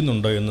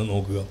കഴിക്കുന്നുണ്ട് എന്ന്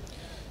നോക്കുക.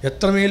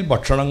 എത്രമേൽ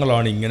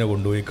ഭക്ഷണങ്ങളാണ് ഇങ്ങനെ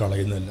കൊണ്ടുപോയി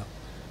കളയുന്നില്ല.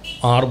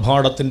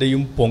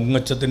 ആർഭാടത്തിൻ്റെയും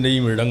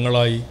പൊങ്ങച്ചത്തിൻ്റെയും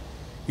ഇടങ്ങളായി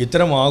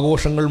ഇത്തരം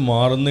ആഘോഷങ്ങൾ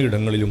മാറുന്ന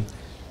ഇടങ്ങളിലും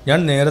ഞാൻ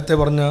നേരത്തെ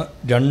പറഞ്ഞ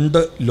രണ്ട്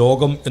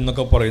ലോകം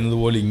എന്നൊക്കെ പറയുന്നത്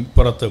പോലെ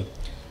ഇപ്പുറത്ത്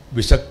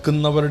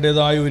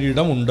വിശക്കുന്നവരുടേതായ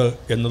ഒരിടമുണ്ട്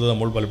എന്നത്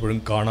നമ്മൾ പലപ്പോഴും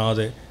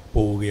കാണാതെ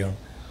പോവുകയാണ്.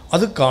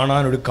 അത്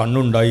കാണാനൊരു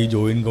കണ്ണുണ്ടായി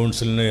ജോയിൻറ്റ്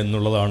കൗൺസിലിന്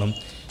എന്നുള്ളതാണ്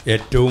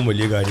ഏറ്റവും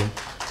വലിയ കാര്യം.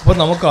 അപ്പോൾ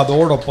നമുക്ക്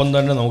അതോടൊപ്പം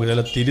തന്നെ നമുക്ക്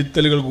ചില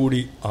തിരുത്തലുകൾ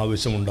കൂടി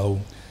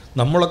ആവശ്യമുണ്ടാവും.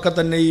 നമ്മളൊക്കെ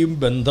തന്നെയും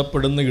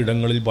ബന്ധപ്പെടുന്ന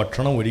ഇടങ്ങളിൽ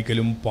ഭക്ഷണം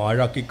ഒരിക്കലും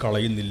പാഴാക്കി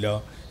കളയുന്നില്ല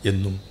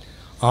എന്നും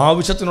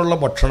ആവശ്യത്തിനുള്ള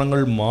ഭക്ഷണങ്ങൾ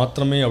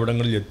മാത്രമേ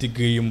അവിടങ്ങളിൽ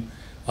എത്തിക്കുകയും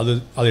അത്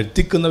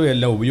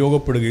എത്തിക്കുന്നവയെല്ലാം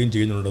ഉപയോഗപ്പെടുകയും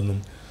ചെയ്യുന്നുണ്ടെന്നും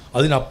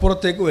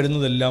അതിനപ്പുറത്തേക്ക്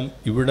വരുന്നതെല്ലാം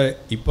ഇവിടെ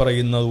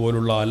ഇപ്പറയുന്നത്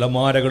പോലുള്ള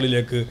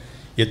അലമാരകളിലേക്ക്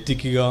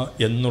എത്തിക്കുക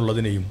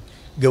എന്നുള്ളതിനെയും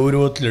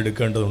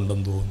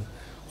ഗൗരവത്തിലെടുക്കേണ്ടതുണ്ടെന്ന് തോന്നുന്നു.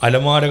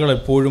 അലമാരകൾ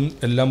എപ്പോഴും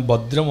എല്ലാം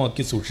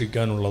ഭദ്രമാക്കി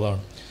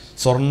സൂക്ഷിക്കാനുള്ളതാണ്.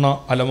 സ്വർണ്ണ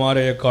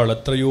അലമാരയേക്കാൾ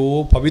എത്രയോ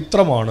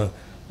പവിത്രമാണ്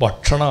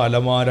ഭക്ഷണ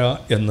അലമാര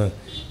എന്ന്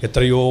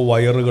എത്രയോ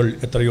വയറുകൾ,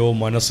 എത്രയോ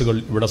മനസ്സുകൾ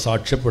ഇവിടെ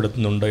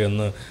സാക്ഷ്യപ്പെടുത്തുന്നുണ്ട്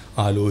എന്ന്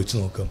ആലോചിച്ച്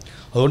നോക്കാം.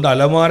 അതുകൊണ്ട്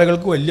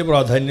അലമാരകൾക്ക് വലിയ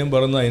പ്രാധാന്യം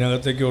പറയുന്ന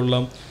അതിനകത്തേക്കുള്ള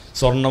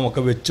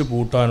സ്വർണ്ണമൊക്കെ വെച്ച്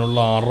പൂട്ടാനുള്ള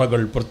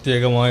അറകൾ,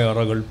 പ്രത്യേകമായ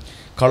അറകൾ,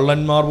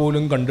 കള്ളന്മാർ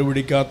പോലും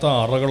കണ്ടുപിടിക്കാത്ത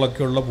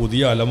അറകളൊക്കെയുള്ള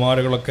പുതിയ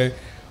അലമാരകളൊക്കെ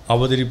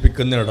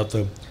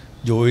അവതരിപ്പിക്കുന്നിടത്ത്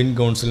ജോയിൻറ്റ്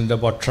കൗൺസിലിൻ്റെ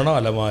ഭക്ഷണ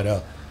അലമാര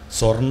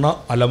സ്വർണ്ണ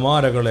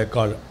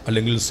അലമാരകളേക്കാൾ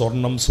അല്ലെങ്കിൽ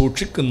സ്വർണം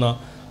സൂക്ഷിക്കുന്ന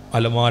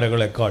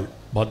അലമാരകളേക്കാൾ,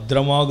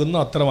 ഭദ്രമാകുന്ന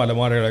അത്തരം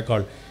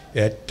അലമാരകളേക്കാൾ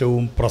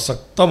ഏറ്റവും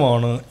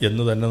പ്രസക്തമാണ്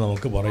എന്ന് തന്നെ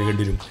നമുക്ക്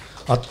പറയേണ്ടി വരും.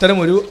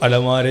 അത്തരമൊരു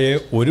അലമാരയെ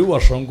ഒരു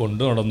വർഷം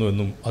കൊണ്ടു നടന്നു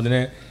എന്നും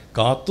അതിനെ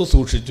കാത്തു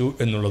സൂക്ഷിച്ചു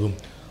എന്നുള്ളതും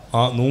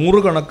ആ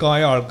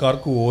നൂറുകണക്കായ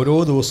ആൾക്കാർക്ക് ഓരോ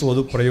ദിവസവും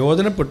അത്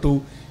പ്രയോജനപ്പെട്ടു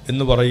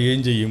എന്ന്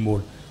പറയുകയും ചെയ്യുമ്പോൾ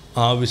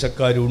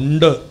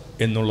ആവശ്യക്കാരുണ്ട്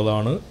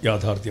എന്നുള്ളതാണ്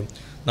യാഥാർത്ഥ്യം.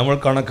 നമ്മൾ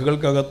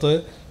കണക്കുകൾക്കകത്ത്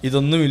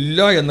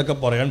ഇതൊന്നുമില്ല എന്നൊക്കെ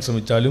പറയാൻ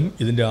ശ്രമിച്ചാലും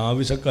ഇതിൻ്റെ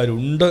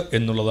ആവശ്യക്കാരുണ്ട്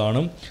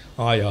എന്നുള്ളതാണ്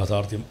ആ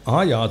യാഥാർത്ഥ്യം. ആ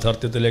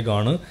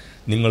യാഥാർത്ഥ്യത്തിലേക്കാണ്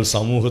നിങ്ങൾ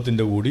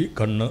സമൂഹത്തിൻ്റെ കൂടി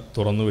കണ്ണ്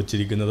തുറന്നു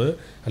വച്ചിരിക്കുന്നത്,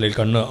 അല്ലെങ്കിൽ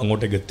കണ്ണ്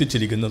അങ്ങോട്ടേക്ക്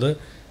എത്തിച്ചിരിക്കുന്നത്.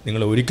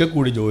 നിങ്ങളെ ഒരിക്കൽ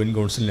കൂടി ജോയിൻറ്റ്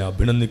കൗൺസിലിനെ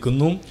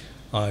അഭിനന്ദിക്കുന്നു.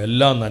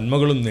 എല്ലാ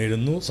നന്മകളും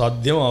നേരുന്നു.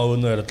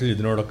 സാധ്യമാവുന്ന തരത്തിൽ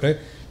ഇതിനോടൊക്കെ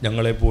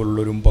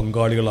ഞങ്ങളെപ്പോലുള്ളവരും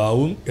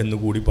പങ്കാളികളാവും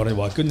എന്നുകൂടി പറഞ്ഞ്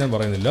വാക്കും ഞാൻ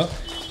പറയുന്നില്ല,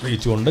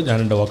 അറിയിച്ചുകൊണ്ട് ഞാൻ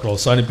എൻ്റെ വാക്കുകൾ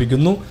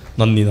അവസാനിപ്പിക്കുന്നു.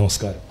 നന്ദി,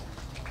 നമസ്കാരം.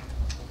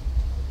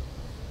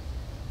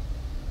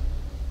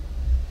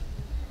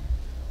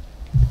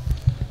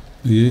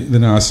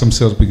 ഇതിനെ ആശംസ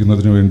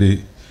അർപ്പിക്കുന്നതിന് വേണ്ടി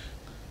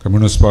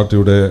കമ്മ്യൂണിസ്റ്റ്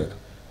പാർട്ടിയുടെ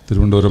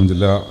തിരുവനന്തപുരം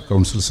ജില്ലാ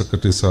കൗൺസിൽ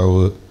സെക്രട്ടറി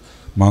സാവ്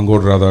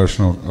മാങ്കോട്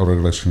രാധാകൃഷ്ണൻ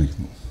അവരെ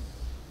ക്ഷണിക്കുന്നു.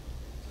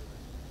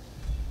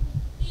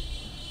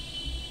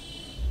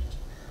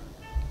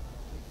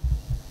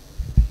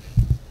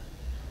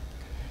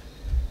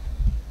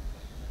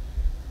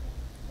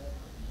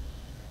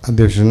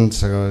 അധ്യക്ഷൻ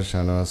സഖാവ്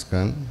ഷാനവാസ്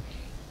ഖാൻ,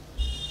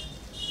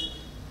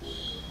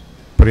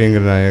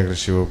 പ്രിയങ്കരനായ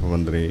കൃഷി വകുപ്പ്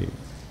മന്ത്രി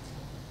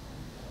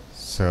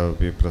സഖാവ്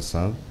പി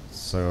പ്രസാദ്,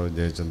 സഖാവ്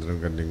ജയചന്ദ്രൻ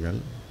കല്ലിങ്ങൽ,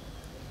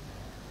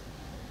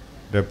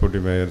 ഡെപ്യൂട്ടി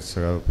മേയർ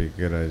സഖാവ് പി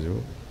കെ രാജു,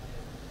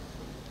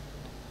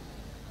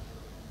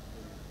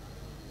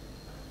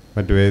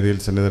 മറ്റു വേദിയിൽ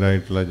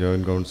സന്നിധരായിട്ടുള്ള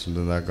ജോയിൻറ്റ് കൗൺസിൽ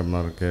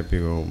നേതാക്കന്മാർ കെ പി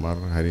കുമാർ,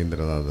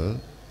 ഹരീന്ദ്രനാഥ്,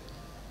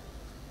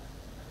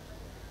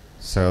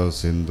 സഖാവ്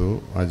സിന്ധു,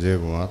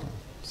 അജയകുമാർ,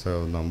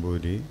 സഖാവ്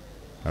നമ്പൂരി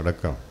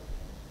അടക്കം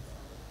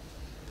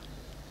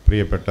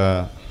പ്രിയപ്പെട്ട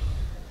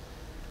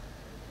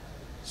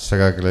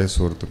സഖാക്കളെ,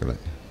 സുഹൃത്തുക്കളെ,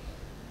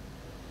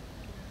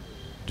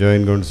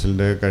 ജോയിൻറ്റ്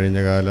കൗൺസിലിൻ്റെ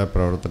കഴിഞ്ഞകാല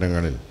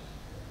പ്രവർത്തനങ്ങളിൽ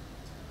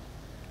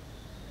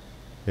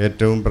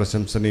ഏറ്റവും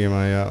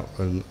പ്രശംസനീയമായ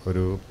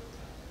ഒരു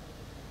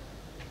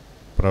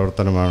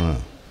പ്രവർത്തനമാണ്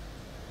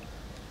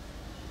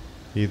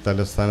ഈ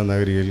തലസ്ഥാന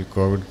നഗരിയിൽ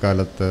കോവിഡ്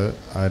കാലത്ത്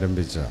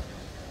ആരംഭിച്ച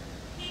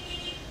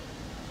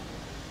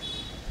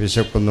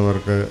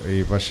വിശക്കുന്നവർക്ക് ഈ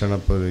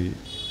ഭക്ഷണപ്പൊതി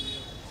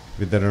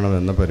വിതരണം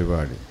എന്ന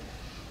പരിപാടി.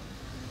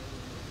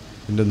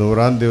 ഇതിൻ്റെ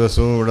 100-ാം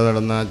ദിവസവും ഇവിടെ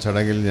നടന്ന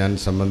ചടങ്ങിൽ ഞാൻ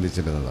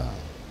സംബന്ധിച്ചിരുന്നതാണ്.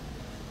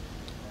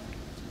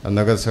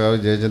 അന്നൊക്കെ സഖാവ്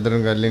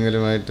ജയചന്ദ്രൻ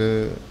കല്ലിങ്ങലുമായിട്ട്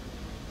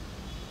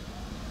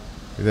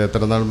ഇത്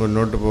എത്ര നാൾ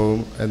മുന്നോട്ട്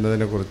പോകും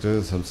എന്നതിനെക്കുറിച്ച്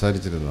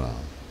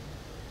സംസാരിച്ചിരുന്നതാണ്.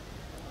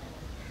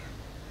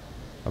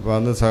 അപ്പോൾ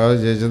അന്ന് സഖാവ്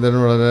ജയചന്ദ്രൻ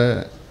വളരെ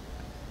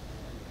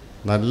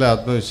നല്ല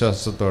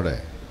ആത്മവിശ്വാസത്തോടെ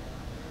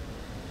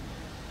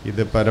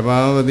ഇത്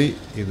പരമാവധി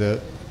ഇത്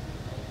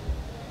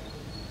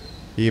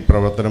ഈ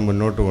പ്രവർത്തനം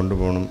മുന്നോട്ട്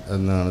കൊണ്ടുപോകണം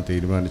എന്നാണ്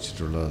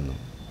തീരുമാനിച്ചിട്ടുള്ളതെന്നും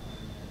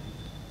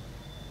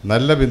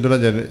നല്ല പിന്തുണ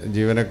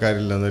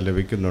ജീവനക്കാരിൽ നിന്ന്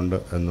ലഭിക്കുന്നുണ്ട്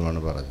എന്നുമാണ്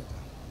പറഞ്ഞത്.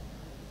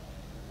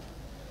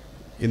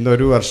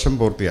 ഇന്നൊരു വർഷം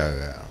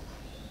പൂർത്തിയാകുകയാണ്.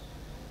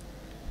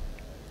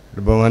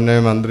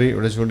 ബഹുമാന്യ മന്ത്രി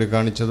ഇവിടെ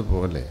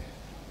ചൂണ്ടിക്കാണിച്ചതുപോലെ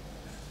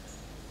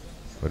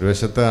ഒരു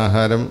വശത്ത്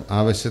ആഹാരം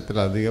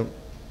ആവശ്യത്തിലധികം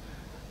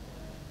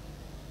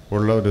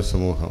ഉള്ള ഒരു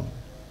സമൂഹം,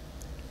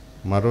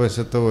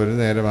 മറുവശത്ത് ഒരു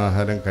നേരം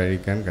ആഹാരം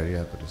കഴിക്കാൻ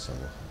കഴിയാത്തൊരു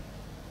സമൂഹം.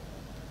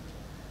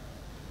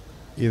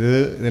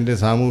 ഇതിൻ്റെ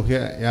സാമൂഹ്യ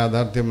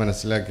യാഥാർത്ഥ്യം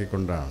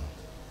മനസ്സിലാക്കിക്കൊണ്ടാണ്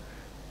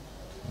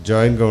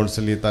ജോയിൻറ്റ്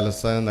കൗൺസിൽ ഈ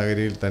തലസ്ഥാന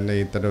നഗരിയിൽ തന്നെ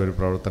ഇത്തരം ഒരു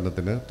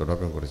പ്രവർത്തനത്തിന്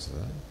തുടക്കം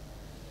കുറിച്ചത്.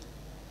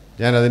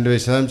 ഞാൻ അതിൻ്റെ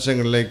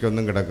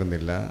വിശദാംശങ്ങളിലേക്കൊന്നും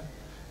കിടക്കുന്നില്ല.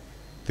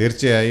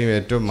 തീർച്ചയായും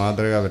ഏറ്റവും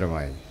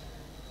മാതൃകാപരമായി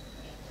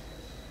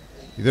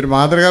ഇതൊരു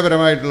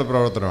മാതൃകാപരമായിട്ടുള്ള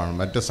പ്രവർത്തനമാണ്.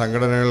 മറ്റ്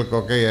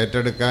സംഘടനകൾക്കൊക്കെ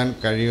ഏറ്റെടുക്കാൻ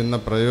കഴിയുന്ന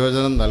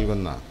പ്രയോജനം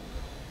നൽകുന്ന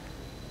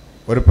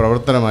ഒരു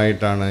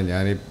പ്രവർത്തനമായിട്ടാണ്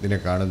ഞാൻ ഇതിനെ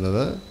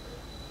കാണുന്നത്.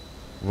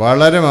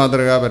 വളരെ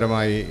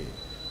മാതൃകാപരമായി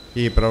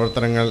ഈ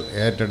പ്രവർത്തനങ്ങൾ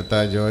ഏറ്റെടുത്ത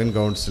ജോയിൻറ്റ്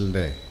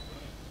കൗൺസിലിൻ്റെ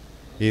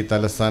ഈ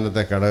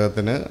തലസ്ഥാനത്തെ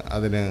ഘടകത്തിന്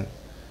അതിന്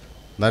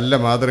നല്ല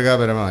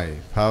മാതൃകാപരമായി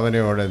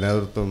ഭാവനയോടെ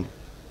നേതൃത്വം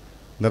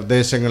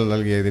നിർദ്ദേശങ്ങൾ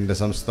നൽകിയ ഇതിൻ്റെ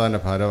സംസ്ഥാന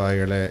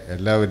ഭാരവാഹികളെ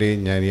എല്ലാവരെയും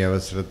ഞാൻ ഈ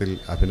അവസരത്തിൽ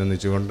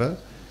അഭിനന്ദിച്ചുകൊണ്ട്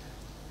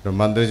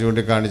മന്ത്രി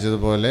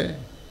ചൂണ്ടിക്കാണിച്ചതുപോലെ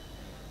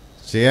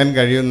ചെയ്യാൻ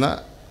കഴിയുന്ന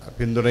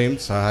പിന്തുണയും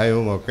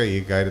സഹായവും ഒക്കെ ഈ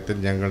കാര്യത്തിൽ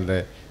ഞങ്ങളുടെ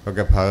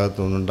ഒക്കെ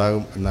ഭാഗത്തു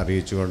നിന്നുണ്ടാകും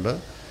എന്നറിയിച്ചുകൊണ്ട്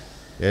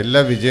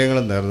എല്ലാ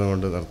വിജയങ്ങളും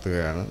നേർന്നുകൊണ്ട്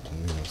നിർത്തുകയാണ്.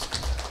 നന്ദി,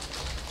 നമസ്കാരം.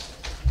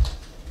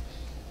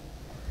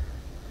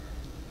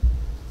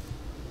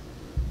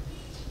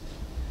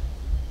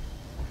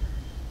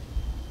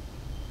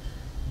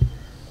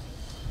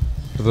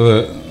 അടുത്തത്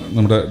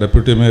നമ്മുടെ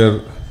deputy mayor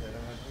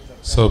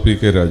so P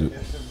K Raju.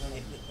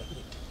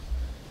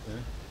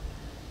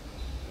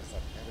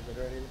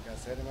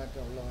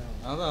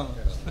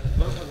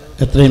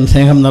 എത്രയും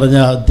സ്നേഹം നിറഞ്ഞ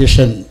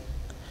അധ്യക്ഷൻ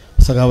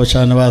സഖാവ്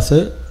ഷാനവാസ്,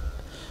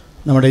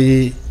 നമ്മുടെ ഈ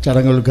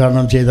ചടങ്ങ്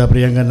ഉദ്ഘാടനം ചെയ്ത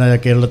പ്രിയങ്കരനായ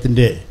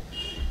കേരളത്തിൻ്റെ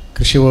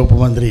കൃഷി വകുപ്പ്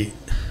മന്ത്രി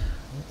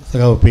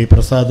സഖാവ് പി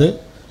പ്രസാദ്,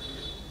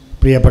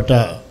 പ്രിയപ്പെട്ട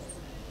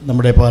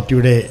നമ്മുടെ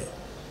പാർട്ടിയുടെ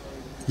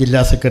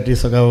ജില്ലാ സെക്രട്ടറി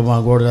സഖാവ്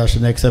മാങ്കോട്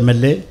രാഷൻ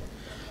XMLA,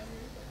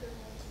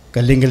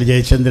 കല്ലിങ്കൽ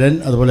ജയചന്ദ്രൻ,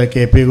 അതുപോലെ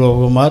KP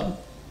ഗോപകുമാർ,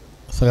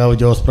 സഖാവ്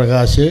ജോസ്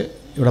പ്രകാശ്,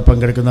 ഇവിടെ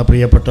പങ്കെടുക്കുന്ന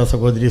പ്രിയപ്പെട്ട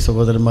സഹോദരി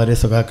സഹോദരന്മാരെ,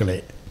 സഖാക്കളെ,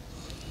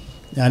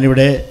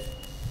 ഞാനിവിടെ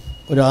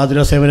ഒരു ആതുര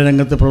സേവന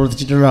രംഗത്ത്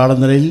പ്രവർത്തിച്ചിട്ടുള്ള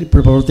ആളെന്ന നിലയിൽ,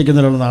 ഇപ്പോൾ പ്രവർത്തിക്കുന്ന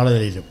ആളെന്ന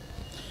നിലയിലും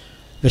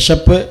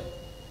വിശപ്പ്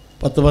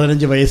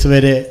 10-15 വയസ്സ്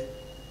വരെ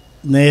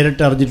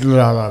നേരിട്ട് അറിഞ്ഞിട്ടുള്ള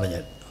ഒരാളാണ്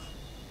ഞാൻ.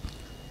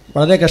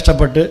 വളരെ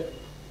കഷ്ടപ്പെട്ട്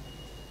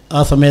ആ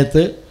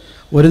സമയത്ത്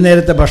ഒരു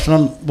നേരത്തെ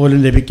ഭക്ഷണം പോലും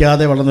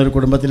ലഭിക്കാതെ വളർന്നൊരു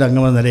കുടുംബത്തിലെ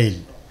അംഗമെന്ന നിലയിൽ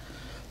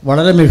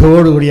വളരെ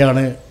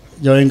മികവോടുകൂടിയാണ്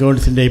ജോയിൻറ്റ്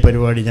കൗൺസിലിൻ്റെ ഈ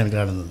പരിപാടി ഞാൻ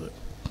കാണുന്നത്.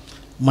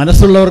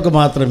 മനസ്സുള്ളവർക്ക്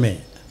മാത്രമേ,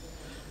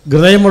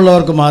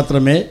 ഹൃദയമുള്ളവർക്ക്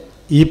മാത്രമേ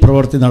ഈ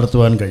പ്രവൃത്തി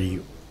നടത്തുവാൻ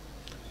കഴിയൂ.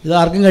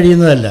 ഇതാർക്കും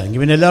കഴിയുന്നതല്ല. എങ്കിൽ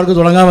പിന്നെ എല്ലാവർക്കും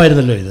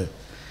തുടങ്ങാമായിരുന്നല്ലോ.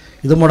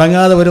 ഇത്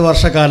മുടങ്ങാതെ ഒരു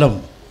വർഷക്കാലം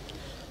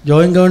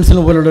ജോയിൻറ്റ് കൗൺസിൽ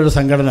പോലുള്ളൊരു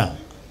സംഘടന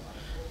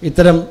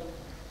ഇത്തരം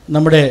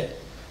നമ്മുടെ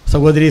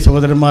സഹോദരി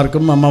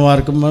സഹോദരന്മാർക്കും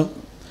അമ്മമാർക്കും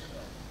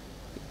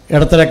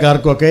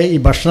ഇടത്തരക്കാർക്കുമൊക്കെ ഈ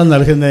ഭക്ഷണം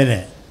നൽകുന്നതിന്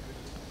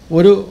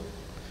ഒരു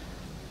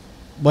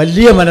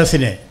വലിയ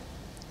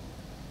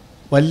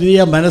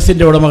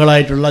മനസ്സിൻ്റെ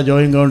ഉടമകളായിട്ടുള്ള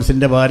ജോയിൻറ്റ്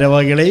കൗൺസിലിൻ്റെ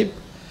ഭാരവാഹികളെയും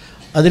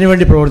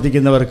അതിനുവേണ്ടി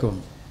പ്രവർത്തിക്കുന്നവർക്കും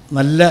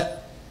നല്ല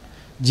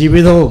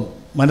ജീവിതവും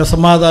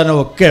മനസ്സമാധാനവും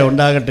ഒക്കെ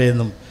ഉണ്ടാകട്ടെ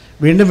എന്നും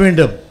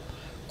വീണ്ടും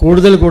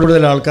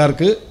കൂടുതൽ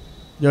ആൾക്കാർക്ക്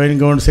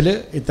ജോയിൻറ്റ് കൗൺസിൽ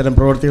ഇത്തരം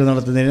പ്രവർത്തികൾ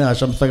നടത്തുന്നതിന്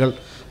ആശംസകൾ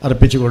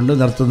അർപ്പിച്ചുകൊണ്ട്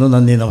നിർത്തുന്നു.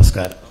 നന്ദി,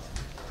 നമസ്കാരം.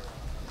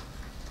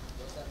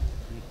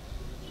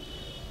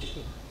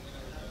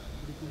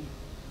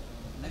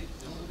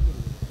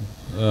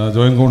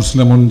 ജോയിൻറ്റ്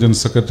കൗൺസിലിൻ്റെ മുൻ general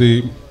secretary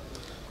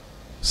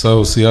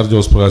സവ് CR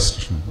Jose Prakash.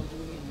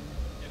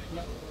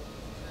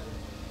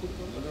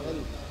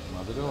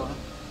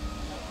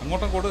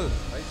 അങ്ങോട്ടും കൊടു,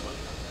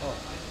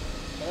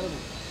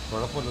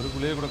 കുഴപ്പമില്ല, ഒരു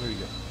ഗുളിയെ കൂടെ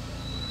കഴിക്കാം.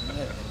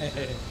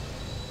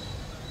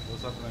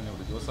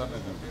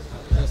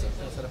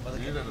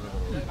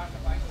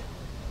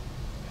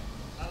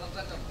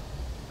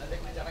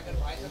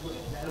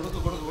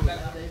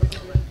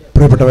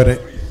 പ്രിയപ്പെട്ടവരെ,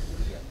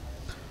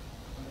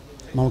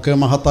 നമുക്ക്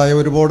മഹത്തായ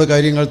ഒരുപാട്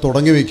കാര്യങ്ങൾ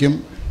തുടങ്ങി വയ്ക്കും,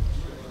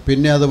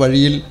 പിന്നെ അത്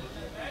വഴിയിൽ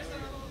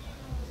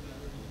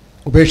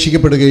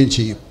ഉപേക്ഷിക്കപ്പെടുകയും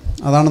ചെയ്യും.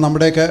 അതാണ്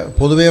നമ്മുടെയൊക്കെ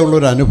പൊതുവേ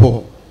ഉള്ളൊരു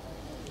അനുഭവം.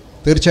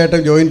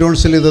 തീർച്ചയായിട്ടും ജോയിൻറ്റ്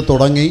കൗൺസിൽ ഇത്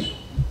തുടങ്ങി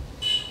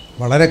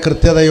വളരെ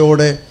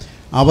കൃത്യതയോടെ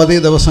അവധി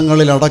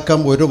ദിവസങ്ങളിലടക്കം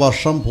ഒരു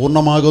വർഷം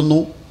പൂർണ്ണമാകുന്നു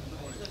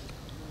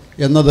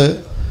എന്നത്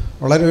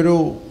വളരെ ഒരു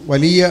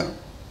വലിയ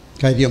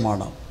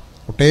കാര്യമാണ്.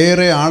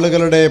 ഒട്ടേറെ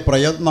ആളുകളുടെ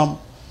പ്രയത്നം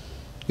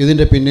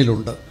ഇതിൻ്റെ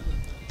പിന്നിലുണ്ട്.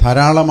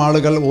 ധാരാളം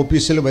ആളുകൾ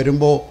ഓഫീസിൽ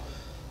വരുമ്പോൾ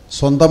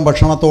സ്വന്തം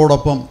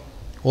ഭക്ഷണത്തോടൊപ്പം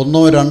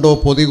 1-2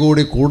 പൊതി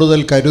കൂടി കൂടുതൽ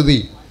കരുതി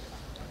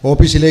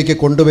ഓഫീസിലേക്ക്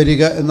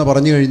കൊണ്ടുവരിക എന്ന്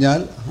പറഞ്ഞു കഴിഞ്ഞാൽ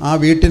ആ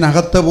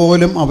വീട്ടിനകത്ത്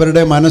പോലും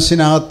അവരുടെ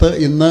മനസ്സിനകത്ത്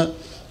ഇന്ന്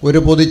ഒരു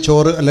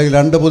പൊതിച്ചോറ് അല്ലെങ്കിൽ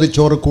 2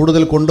 പൊതിച്ചോറ്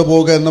കൂടുതൽ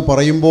കൊണ്ടുപോകുക എന്ന്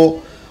പറയുമ്പോൾ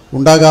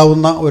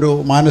ഉണ്ടാകാവുന്ന ഒരു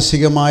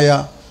മാനസികമായ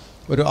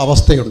ഒരു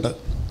അവസ്ഥയുണ്ട്.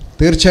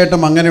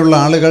 തീർച്ചയായിട്ടും അങ്ങനെയുള്ള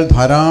ആളുകൾ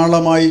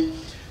ധാരാളമായി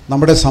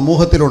നമ്മുടെ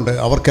സമൂഹത്തിലുണ്ട്.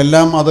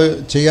 അവർക്കെല്ലാം അത്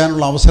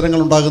ചെയ്യാനുള്ള അവസരങ്ങൾ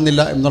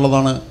ഉണ്ടാകുന്നില്ല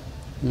എന്നുള്ളതാണ്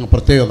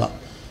പ്രത്യേകത.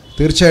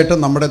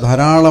 തീർച്ചയായിട്ടും നമ്മുടെ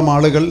ധാരാളം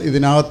ആളുകൾ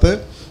ഇതിനകത്ത്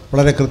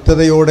വളരെ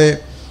കൃത്യതയോടെ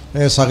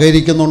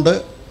സഹകരിക്കുന്നുണ്ട്.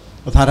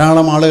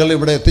 ധാരാളം ആളുകൾ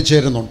ഇവിടെ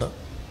എത്തിച്ചേരുന്നുണ്ട്.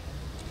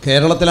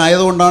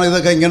 കേരളത്തിലായതുകൊണ്ടാണ്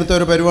ഇതൊക്കെ ഇങ്ങനത്തെ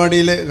ഒരു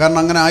പരിപാടിയിൽ, കാരണം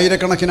അങ്ങനെ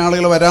ആയിരക്കണക്കിന്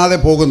ആളുകൾ വരാതെ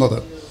പോകുന്നത്.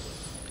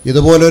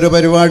 ഇതുപോലൊരു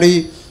പരിപാടി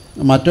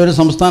മറ്റൊരു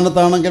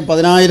സംസ്ഥാനത്താണെങ്കിൽ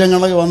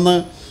 10,000 വന്ന്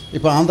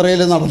ഇപ്പോൾ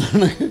ആന്ധ്രയിൽ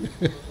നടന്നാണ്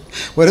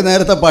ഒരു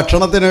നേരത്തെ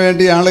ഭക്ഷണത്തിന്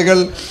വേണ്ടി ആളുകൾ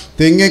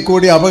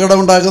തിങ്ങിക്കൂടി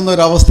അപകടമുണ്ടാകുന്ന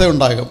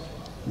ഒരവസ്ഥയുണ്ടാകും.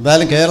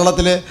 എന്തായാലും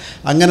കേരളത്തിൽ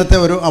അങ്ങനത്തെ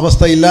ഒരു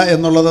അവസ്ഥയില്ല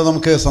എന്നുള്ളത്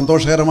നമുക്ക്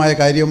സന്തോഷകരമായ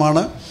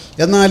കാര്യമാണ്.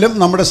 എന്നാലും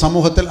നമ്മുടെ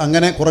സമൂഹത്തിൽ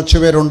അങ്ങനെ കുറച്ച്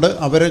പേരുണ്ട്.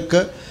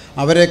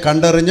 അവരെ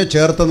കണ്ടറിഞ്ഞ്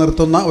ചേർത്ത്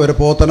നിർത്തുന്ന ഒരു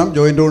പ്രവർത്തനം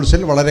ജോയിൻ്റ്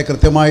കൗൺസിൽ വളരെ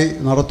കൃത്യമായി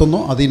നടത്തുന്നു.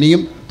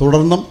 അതിനിയും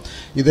തുടർന്നും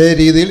ഇതേ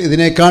രീതിയിൽ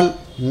ഇതിനേക്കാൾ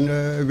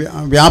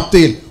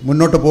വ്യാപ്തിയിൽ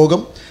മുന്നോട്ട്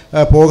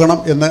പോകണം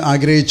എന്ന്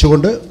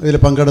ആഗ്രഹിച്ചുകൊണ്ട് ഇതിൽ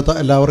പങ്കെടുത്ത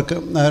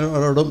എല്ലാവർക്കും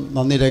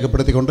നന്ദി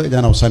രേഖപ്പെടുത്തിക്കൊണ്ട്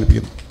ഞാൻ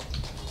അവസാനിപ്പിക്കുന്നു.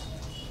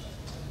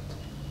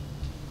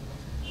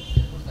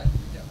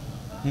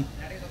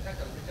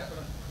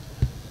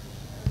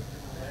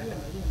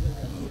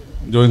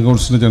 ജോയിന്റ്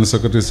കൗൺസിലിൻ്റെ ജനറൽ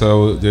സെക്രട്ടറി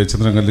സാവ്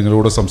ജയചന്ദ്രൻ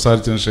കല്ലിങ്ങളോട്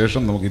സംസാരിച്ചതിന്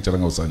ശേഷം നമുക്ക് ഈ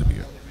ചടങ്ങ്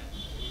അവസാനിപ്പിക്കാം.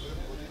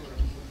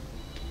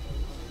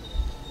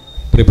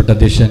 പ്രിയപ്പെട്ട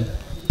അധ്യക്ഷൻ,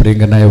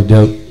 പ്രിയങ്കരനായ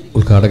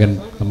ഉദ്ഘാടകൻ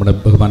നമ്മുടെ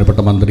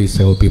ബഹുമാനപ്പെട്ട മന്ത്രി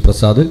സഹോ പി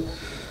പ്രസാദ്,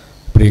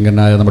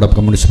 പ്രിയങ്കരനായ നമ്മുടെ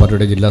കമ്മ്യൂണിസ്റ്റ്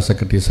പാർട്ടിയുടെ ജില്ലാ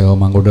സെക്രട്ടറി സഹോ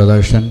മാങ്കോട്ട്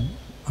രാധാകൃഷ്ണൻ,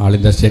 ആൾ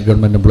India state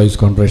government employees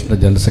കോൺഫെഡറേഷൻ്റെ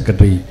general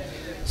secretary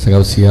സഹോ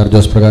CR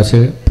Jose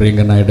Prakash,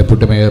 പ്രിയങ്കരനായ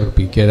deputy mayor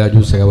PK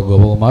Raju, സഹോ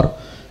Gopakumar,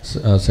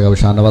 സഹോ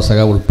Shanavas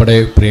സഹോ ഉൾപ്പെടെ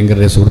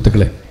പ്രിയങ്കരുടെ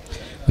സുഹൃത്തുക്കളെ,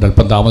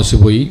 ഒരല്പം താമസിച്ചു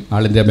പോയി.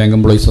 ആൾ ഇന്ത്യ ബാങ്ക്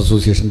എംപ്ലോയീസ്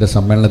അസോസിയേഷൻ്റെ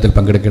സമ്മേളനത്തിൽ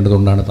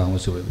പങ്കെടുക്കേണ്ടതുകൊണ്ടാണ്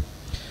താമസിച്ചു പോയത്.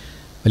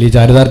 വലിയ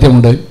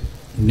ചാരിതാർത്ഥ്യമുണ്ട്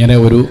ഇങ്ങനെ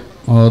ഒരു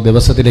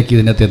ദിവസത്തിലേക്ക്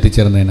ഇതിനകത്ത്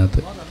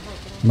എത്തിച്ചേർന്നതിനകത്ത്.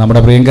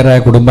 നമ്മുടെ പ്രിയങ്കരായ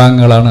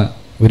കുടുംബാംഗങ്ങളാണ്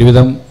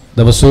ഒരുവിധം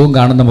ദിവസവും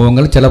കാണുന്ന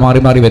മുഖങ്ങൾ ചില മാറി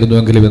മാറി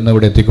വരുന്നുവെങ്കിലും ഇന്ന്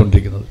ഇവിടെ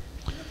എത്തിക്കൊണ്ടിരിക്കുന്നത്.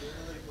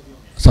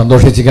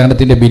 സന്തോഷ്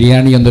ചിക്കാനത്തിൻ്റെ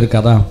ബിരിയാണി എന്നൊരു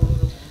കഥ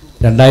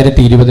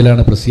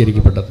 2020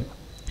 പ്രസിദ്ധീകരിക്കപ്പെട്ടത്.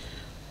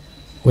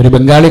 ഒരു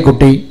ബംഗാളി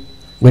കുട്ടി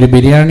ഒരു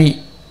ബിരിയാണി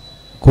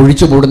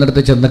കുഴിച്ചു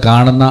മൂടുന്നിടത്ത് ചെന്ന്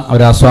കാണുന്ന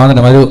ഒരു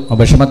ആസ്വാദനം, ഒരു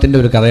വിഷമത്തിൻ്റെ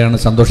ഒരു കഥയാണ്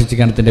സന്തോഷ്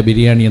ചിക്കാനത്തിൻ്റെ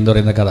ബിരിയാണി എന്ന്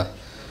പറയുന്ന കഥ.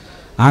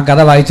 ആ കഥ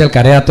വായിച്ചാൽ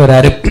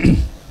കരയാത്തവരാരും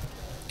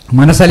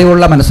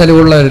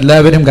മനസ്സലിവുള്ള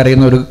എല്ലാവരും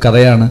കരയുന്ന ഒരു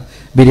കഥയാണ്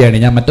ബിരിയാണി.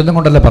 ഞാൻ മറ്റൊന്നും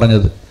കൊണ്ടല്ല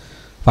പറഞ്ഞത്.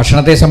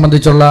 ഭക്ഷണത്തെ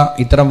സംബന്ധിച്ചുള്ള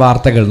ഇത്തരം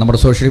വാർത്തകൾ നമ്മുടെ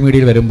സോഷ്യൽ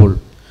മീഡിയയിൽ വരുമ്പോൾ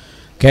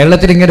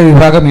കേരളത്തിൽ ഇങ്ങനെ ഒരു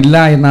വിഭാഗം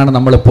ഇല്ല എന്നാണ്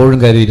നമ്മൾ എപ്പോഴും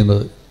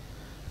കരുതിയിരുന്നത്.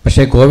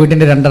 പക്ഷേ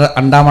കോവിഡിൻ്റെ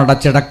രണ്ടാം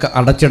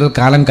അടച്ചിടൽ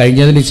കാലം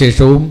കഴിഞ്ഞതിന്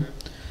ശേഷവും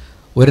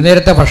ഒരു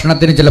നേരത്തെ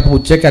ഭക്ഷണത്തിന് ചിലപ്പോൾ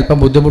ഉച്ചയ്ക്ക് അല്പം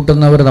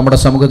ബുദ്ധിമുട്ടുന്നവർ നമ്മുടെ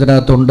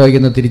സമൂഹത്തിനകത്തുണ്ട്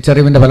എന്ന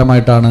തിരിച്ചറിവിൻ്റെ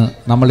ഫലമായിട്ടാണ്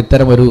നമ്മൾ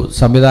ഇത്തരം ഒരു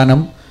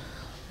സംവിധാനം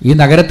ഈ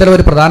നഗരത്തിലെ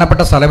ഒരു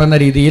പ്രധാനപ്പെട്ട സ്ഥലമെന്ന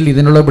രീതിയിൽ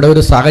ഇതിനുള്ള ഇവിടെ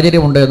ഒരു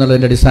സാഹചര്യമുണ്ട്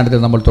എന്നുള്ളതിൻ്റെ അടിസ്ഥാനത്തിൽ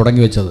നമ്മൾ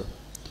തുടങ്ങി വെച്ചത്.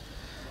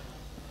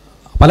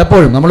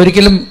 പലപ്പോഴും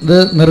നമ്മളൊരിക്കലും ഇത്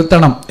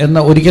നിർത്തണം എന്ന്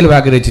ഒരിക്കലും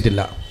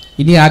ആഗ്രഹിച്ചിട്ടില്ല,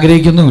 ഇനി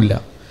ആഗ്രഹിക്കുന്നുമില്ല.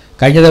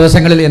 കഴിഞ്ഞ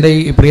ദിവസങ്ങളിൽ എൻ്റെ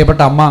ഈ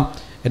പ്രിയപ്പെട്ട അമ്മ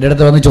എൻ്റെ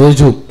അടുത്ത് വന്ന്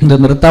ചോദിച്ചു, ഇത്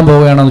നിർത്താൻ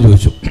പോവുകയാണെന്ന്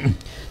ചോദിച്ചു.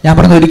 ഞാൻ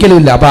പറഞ്ഞു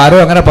ഒരിക്കലുമില്ല. അപ്പോൾ ആരോ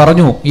അങ്ങനെ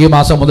പറഞ്ഞു ഈ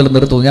മാസം മുതൽ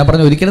നിർത്തുന്നു. ഞാൻ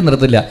പറഞ്ഞു ഒരിക്കലും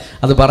നിർത്തില്ല,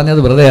 അത് പറഞ്ഞത്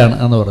വെറുതെയാണ്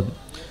എന്ന് പറഞ്ഞു.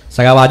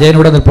 സഖാവ്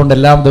അജയനൂടെ നിൽപ്പുണ്ട്.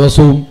 എല്ലാ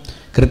ദിവസവും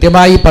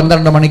കൃത്യമായി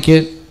 12 മണിക്ക്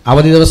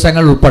അവധി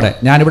ദിവസങ്ങൾ ഉൾപ്പെടെ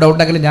ഞാനിവിടെ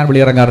ഉണ്ടെങ്കിലും ഞാൻ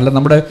വെളിയിറങ്ങാറില്ല.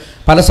 നമ്മുടെ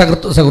പല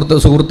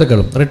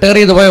സുഹൃത്തുക്കളും റിട്ടയർ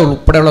ചെയ്തു പോയ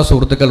ഉൾപ്പെടെയുള്ള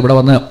സുഹൃത്തുക്കൾ ഇവിടെ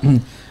വന്ന്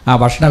ആ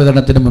ഭക്ഷണ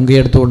വിതരണത്തിന് മുൻകൈ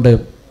എടുത്തുകൊണ്ട്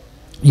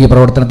ഈ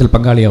പ്രവർത്തനത്തിൽ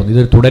പങ്കാളിയാവുന്നു.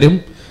 ഇത് തുടരും,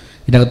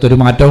 ഇതിനകത്തൊരു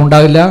മാറ്റവും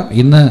ഉണ്ടാവില്ല.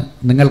 ഇന്ന്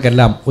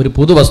നിങ്ങൾക്കെല്ലാം ഒരു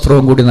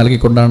പുതുവസ്ത്രവും കൂടി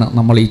നൽകിക്കൊണ്ടാണ്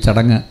നമ്മൾ ഈ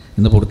ചടങ്ങ്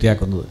ഇന്ന്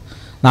പൂർത്തിയാക്കുന്നത്.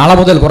 നാളെ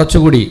മുതൽ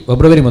കുറച്ചുകൂടി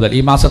ഫെബ്രുവരി മുതൽ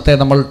ഈ മാസത്തെ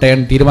നമ്മൾ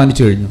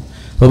തീരുമാനിച്ചു കഴിഞ്ഞു.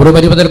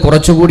 ഫെബ്രുവരി മുതൽ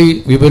കുറച്ചുകൂടി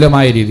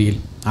വിപുലമായ രീതിയിൽ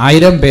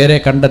 1000 പേരെ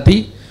കണ്ടെത്തി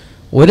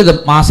ഒരു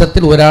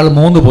മാസത്തിൽ ഒരാൾ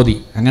 3 പൊതി,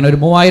 അങ്ങനെ ഒരു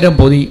 3000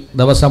 പൊതി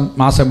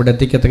മാസം ഇവിടെ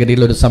എത്തിക്കത്തക്ക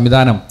രീതിയിൽ ഒരു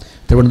സംവിധാനം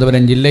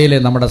തിരുവനന്തപുരം ജില്ലയിലെ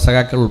നമ്മുടെ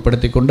സഖാക്കൾ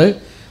ഉൾപ്പെടുത്തിക്കൊണ്ട്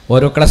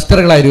ഓരോ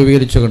ക്ലസ്റ്ററുകളായി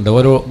രൂപീകരിച്ചുകൊണ്ട്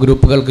ഓരോ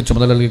ഗ്രൂപ്പുകൾക്ക്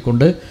ചുമതല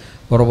നൽകിക്കൊണ്ട്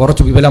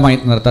കുറച്ച് വിപുലമായി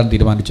നടത്താൻ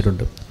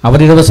തീരുമാനിച്ചിട്ടുണ്ട്.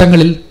 അവധി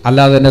ദിവസങ്ങളിൽ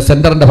അല്ലാതെ തന്നെ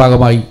സെൻറ്ററിൻ്റെ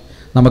ഭാഗമായി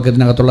നമുക്ക്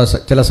ഇതിനകത്തുള്ള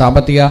ചില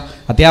സാമ്പത്തിക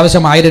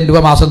അത്യാവശ്യം 1000 രൂപ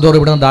മാസം തോറും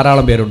ഇവിടെ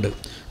ധാരാളം പേരുണ്ട്.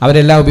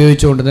 അവരെല്ലാം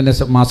ഉപയോഗിച്ചുകൊണ്ട് തന്നെ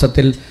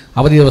മാസത്തിൽ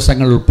അവധി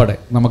ദിവസങ്ങൾ ഉൾപ്പെടെ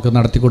നമുക്ക്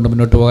നടത്തിക്കൊണ്ട്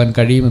മുന്നോട്ട് പോകാൻ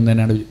കഴിയുമെന്ന്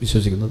തന്നെയാണ്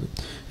വിശ്വസിക്കുന്നത്.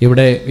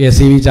 ഇവിടെ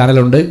ACV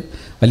ചാനലുണ്ട്.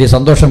 വലിയ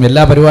സന്തോഷം.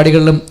 എല്ലാ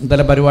പരിപാടികളിലും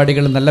ഇത്തരം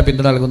പരിപാടികളിലും നല്ല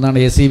പിന്തുണ നൽകുന്നതാണ്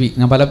ACV.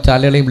 ഞാൻ പല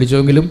ചാനലുകളെയും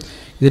വിളിച്ചുവെങ്കിലും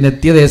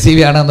ഇതിനെത്തിയത് ACV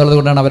ആണ് എന്നുള്ളത്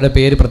കൊണ്ടാണ് അവരുടെ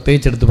പേര്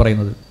പ്രത്യേകിച്ച് എടുത്ത്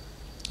പറയുന്നത്.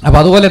 അപ്പോൾ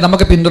അതുപോലെ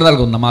നമുക്ക് പിന്തുണ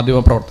നൽകുന്ന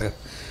മാധ്യമപ്രവർത്തകർ,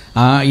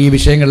 ഈ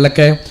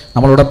വിഷയങ്ങളിലൊക്കെ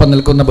നമ്മളോടൊപ്പം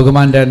നിൽക്കുന്ന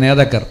ബഹുമാൻ്റെ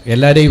നേതാക്കൾ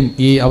എല്ലാവരെയും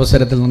ഈ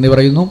അവസരത്തിൽ നന്ദി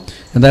പറയുന്നു.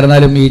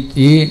 എന്തായിരുന്നാലും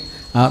ഈ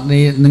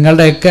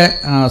നിങ്ങളുടെയൊക്കെ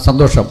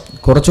സന്തോഷം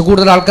കുറച്ച്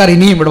കൂടുതൽ ആൾക്കാർ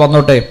ഇനിയും ഇവിടെ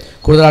വന്നോട്ടെ,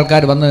 കൂടുതൽ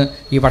ആൾക്കാർ വന്ന്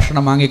ഈ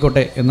ഭക്ഷണം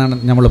വാങ്ങിക്കോട്ടെ എന്നാണ്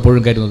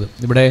നമ്മളെപ്പോഴും കരുതുന്നത്.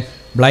 ഇവിടെ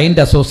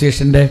ബ്ലൈൻഡ്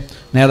അസോസിയേഷൻ്റെ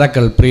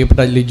നേതാക്കൾ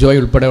പ്രിയപ്പെട്ട ലിജോയ്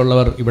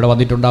ഉൾപ്പെടെയുള്ളവർ ഇവിടെ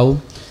വന്നിട്ടുണ്ടാവും.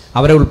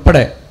 അവരെ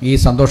ഉൾപ്പെടെ ഈ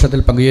സന്തോഷത്തിൽ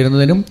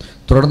പങ്കുചേരുന്നതിനും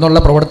തുടർന്നുള്ള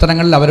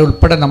പ്രവർത്തനങ്ങളിൽ അവരെ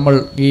ഉൾപ്പെടെ നമ്മൾ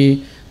ഈ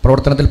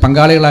പ്രവർത്തനത്തിൽ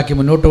പങ്കാളികളാക്കി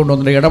മുന്നോട്ട്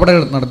കൊണ്ടുവന്ന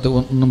ഇടപെടലുകൾ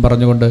നടത്തുമെന്നും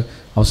പറഞ്ഞുകൊണ്ട്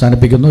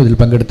അവസാനിപ്പിക്കുന്നു. ഇതിൽ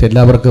പങ്കെടുത്ത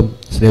എല്ലാവർക്കും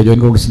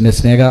ജോയിന്റ് കൗൺസിലിൻ്റെ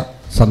സ്നേഹ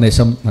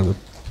സന്ദേശം നൽകും.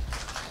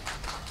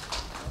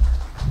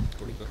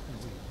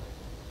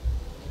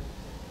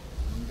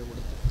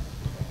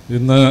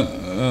 ഇന്ന്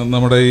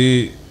നമ്മുടെ ഈ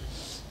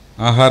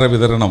ആഹാര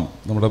വിതരണം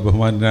നമ്മുടെ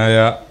ബഹുമാന്യനായ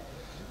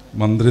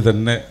മന്ത്രി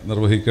തന്നെ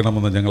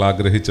നിർവഹിക്കണമെന്ന് ഞങ്ങൾ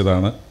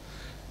ആഗ്രഹിച്ചതാണ്.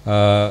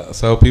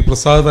 സഹ പി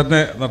പ്രസാദ്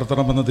തന്നെ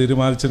നടത്തണമെന്ന്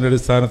തീരുമാനിച്ചതിൻ്റെ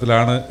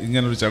അടിസ്ഥാനത്തിലാണ്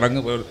ഇങ്ങനൊരു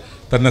ചടങ്ങ്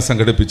തന്നെ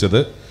സംഘടിപ്പിച്ചത്.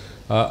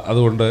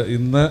 അതുകൊണ്ട്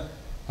ഇന്ന്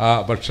ആ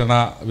ഭക്ഷണ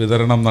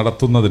വിതരണം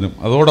നടത്തുന്നതിനും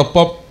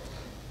അതോടൊപ്പം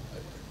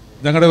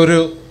ഞങ്ങളുടെ ഒരു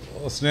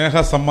സ്നേഹ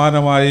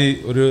സമ്മാനമായി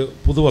ഒരു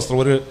പുതുവസ്ത്രം,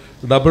 ഒരു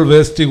ഡബിൾ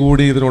വേസ്റ്റ്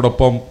കൂടി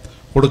ഇതിനോടൊപ്പം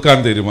കൊടുക്കാൻ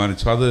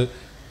തീരുമാനിച്ചു. അത്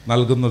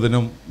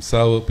നൽകുന്നതിനും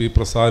സഹ പി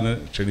പ്രസാദിന്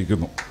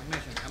ക്ഷണിക്കുന്നു.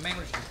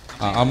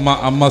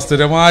 അമ്മ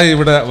സ്ഥിരമായി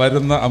ഇവിടെ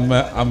വരുന്ന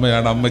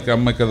അമ്മയാണ്.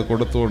 അമ്മയ്ക്ക് അത്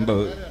കൊടുത്തുകൊണ്ട്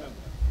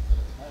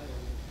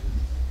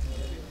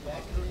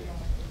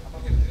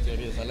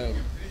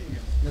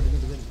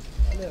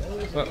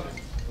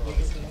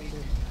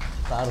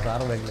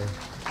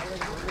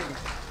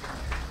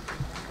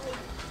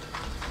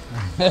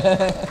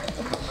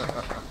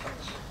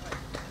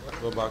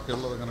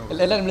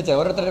എല്ലാവരും വിളിച്ചേ,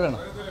 ഓരോരുത്തരുടെ വേണം.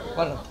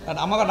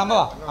 അമ്മ വാ, അമ്മ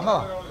വാ, അമ്മ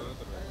വാ.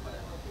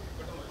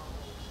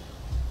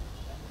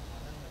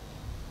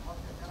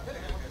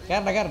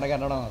 കേറണ്ട.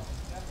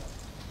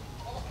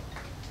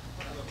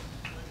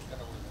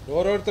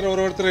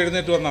 ഓരോരുത്തർ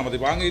എഴുന്നേറ്റ് വന്നാൽ മതി.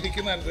 വാങ്ങി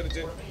ഇരിക്കുന്ന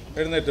അനുസരിച്ച്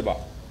എഴുന്നേറ്റ് വാ.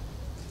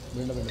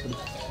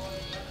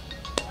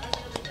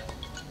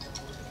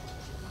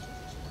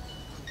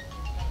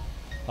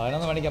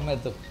 11 മണിക്ക് അമ്മ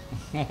എത്തും.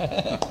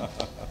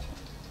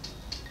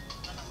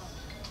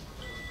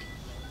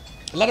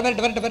 എല്ലാവരും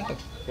വരട്ടെ.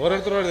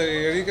 ഓരോരുത്തരും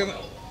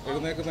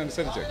എഴുന്നേക്കുന്ന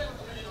അനുസരിച്ച്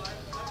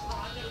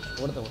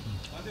മേടിച്ചു കൊടുക്കും.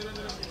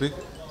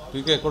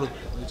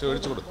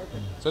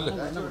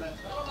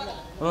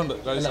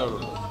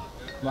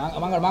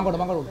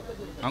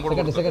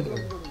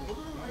 സെക്രട്ടറി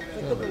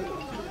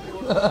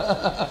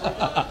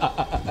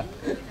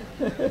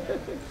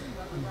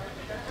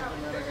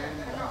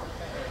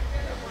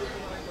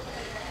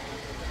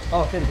ഓ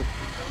ശരി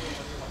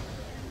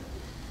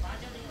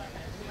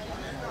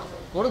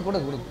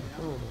കൊടുക്കും.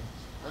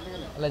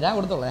 അല്ല ഞാൻ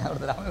കൊടുത്തോളാം.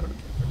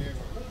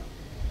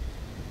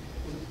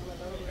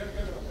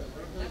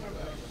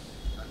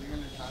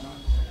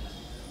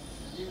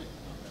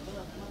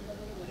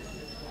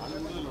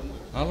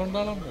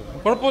 ആളുണ്ട്.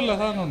 കുഴപ്പമില്ല,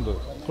 സാധനമുണ്ട്,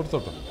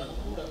 കൊടുത്തോട്ടെ.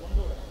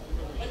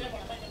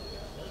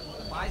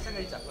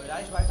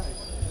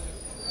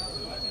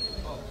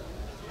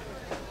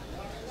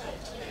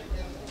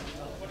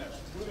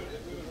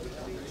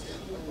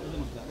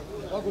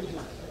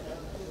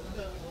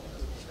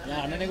 ഞാൻ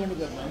അണ്ണനെ കൊണ്ട്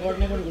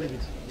അണ്ണനെ കൊണ്ട്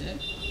കുടിപ്പിച്ചു.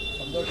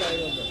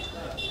 സന്തോഷമായതുകൊണ്ട്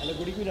അല്ല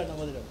കുടിക്കൂല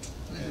മധുരം.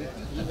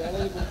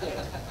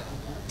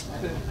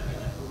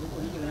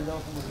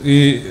 ഈ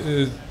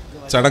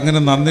ചടങ്ങിന്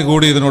നന്ദി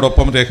കൂടി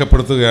ഇതിനോടൊപ്പം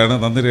രേഖപ്പെടുത്തുകയാണ്.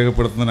 നന്ദി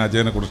രേഖപ്പെടുത്തുന്നതിന്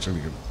അജയനെ കുറിച്ച്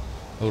ക്ഷണിക്കുന്നു.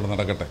 അതുകൊണ്ട്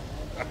നടക്കട്ടെ.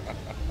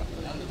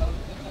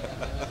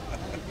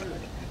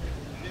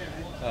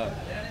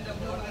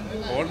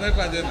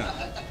 കോർഡിനേറ്റർ അജയന.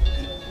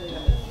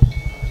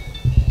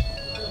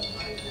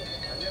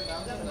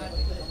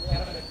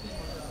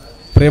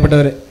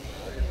 പ്രിയപ്പെട്ടവരെ,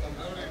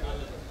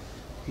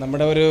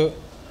 നമ്മുടെ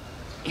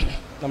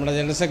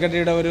ജനറൽ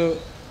സെക്രട്ടറിയുടെ ഒരു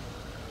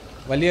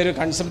വലിയൊരു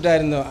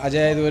കൺസെപ്റ്റായിരുന്നു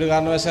അജയ ഇത് ഒരു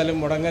കാരണവശാലും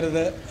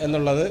മുടങ്ങരുത്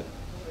എന്നുള്ളത്.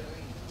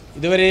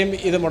 ഇതുവരെയും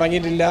ഇത്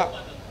മുടങ്ങിയിട്ടില്ല.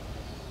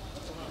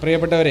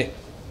 പ്രിയപ്പെട്ടവരെ,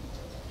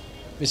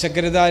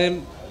 വിശക്കരുതാനും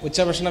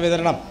ഉച്ചഭക്ഷണ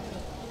വിതരണം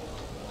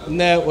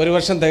ഇന്ന് 1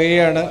 വർഷം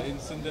തികയാണ്.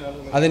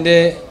 അതിൻ്റെ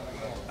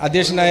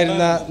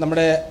അധ്യക്ഷനായിരുന്ന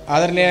നമ്മുടെ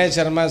ആദരണീയായ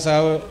ചെയർമാൻ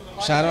സാഹു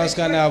ഷാനവാസ്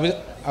ഖാൻ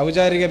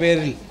ഔപചാരിക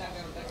പേരിൽ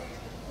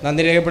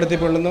നന്ദി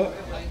രേഖപ്പെടുത്തിക്കൊള്ളുന്നു.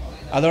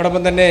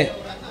 അതോടൊപ്പം തന്നെ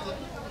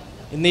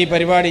ഇന്ന് ഈ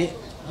പരിപാടി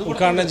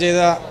ഉദ്ഘാടനം ചെയ്ത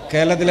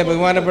കേരളത്തിലെ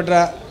ബഹുമാനപ്പെട്ട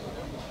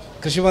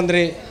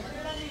കൃഷിമന്ത്രി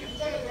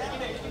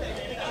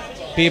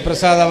പി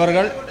പ്രസാദ്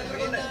അവർകൾ,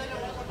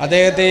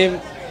 അദ്ദേഹത്തെയും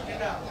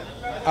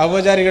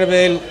ഔപചാരിക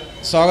പേരിൽ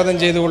സ്വാഗതം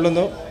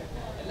ചെയ്തുകൊള്ളുന്നു.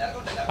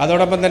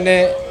 അതോടൊപ്പം തന്നെ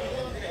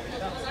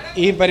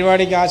ഈ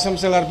പരിപാടിക്ക്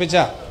ആശംസകൾ അർപ്പിച്ച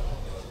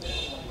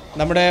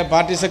നമ്മുടെ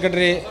party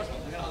secretary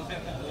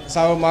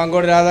സാവ്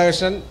Mankode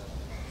Radhakrishnan,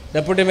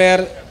 deputy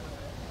mayor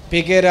P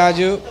K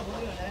Raju,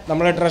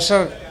 നമ്മുടെ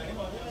ട്രഷറർ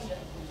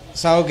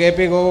സാവ് കെ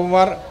പി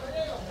ഗോപകുമാർ,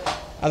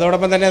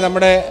 അതോടൊപ്പം തന്നെ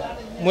നമ്മുടെ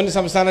മുൻ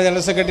സംസ്ഥാന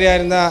ജനറൽ സെക്രട്ടറി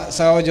ആയിരുന്ന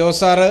സാവ്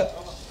ജോസാറ്,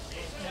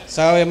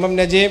 സാവ് എം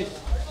നജീം,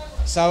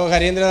 സാവ്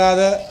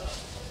ഹരീന്ദ്രനാഥ്,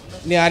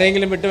 ഇനി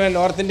ആരെങ്കിലും വിട്ടുപോയാൽ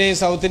നോർത്തിൻ്റെയും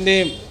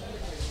സൗത്തിൻ്റെയും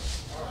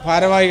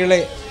ഭാരവാഹികളെ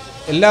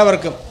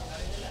എല്ലാവർക്കും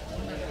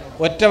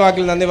ഒറ്റ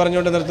വാക്കിൽ നന്ദി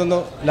പറഞ്ഞുകൊണ്ട് നിർത്തുന്നു.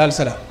 ലാൽ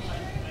സലാം.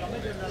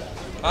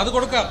 അത്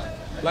കൊടുക്കാം,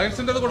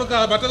 ലൈറ്റ്സിൻ്റെ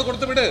കൊടുക്കാം, മറ്റത്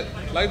കൊടുത്ത് വിട്,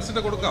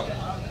 ലൈറ്റ്സിൻ്റെ കൊടുക്കാം,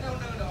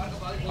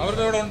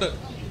 അവരുടെ അവിടെ ഉണ്ട്.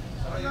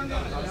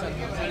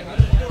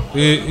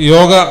 ഈ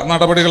യോഗ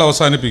നടപടികൾ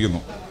അവസാനിപ്പിക്കുന്നു.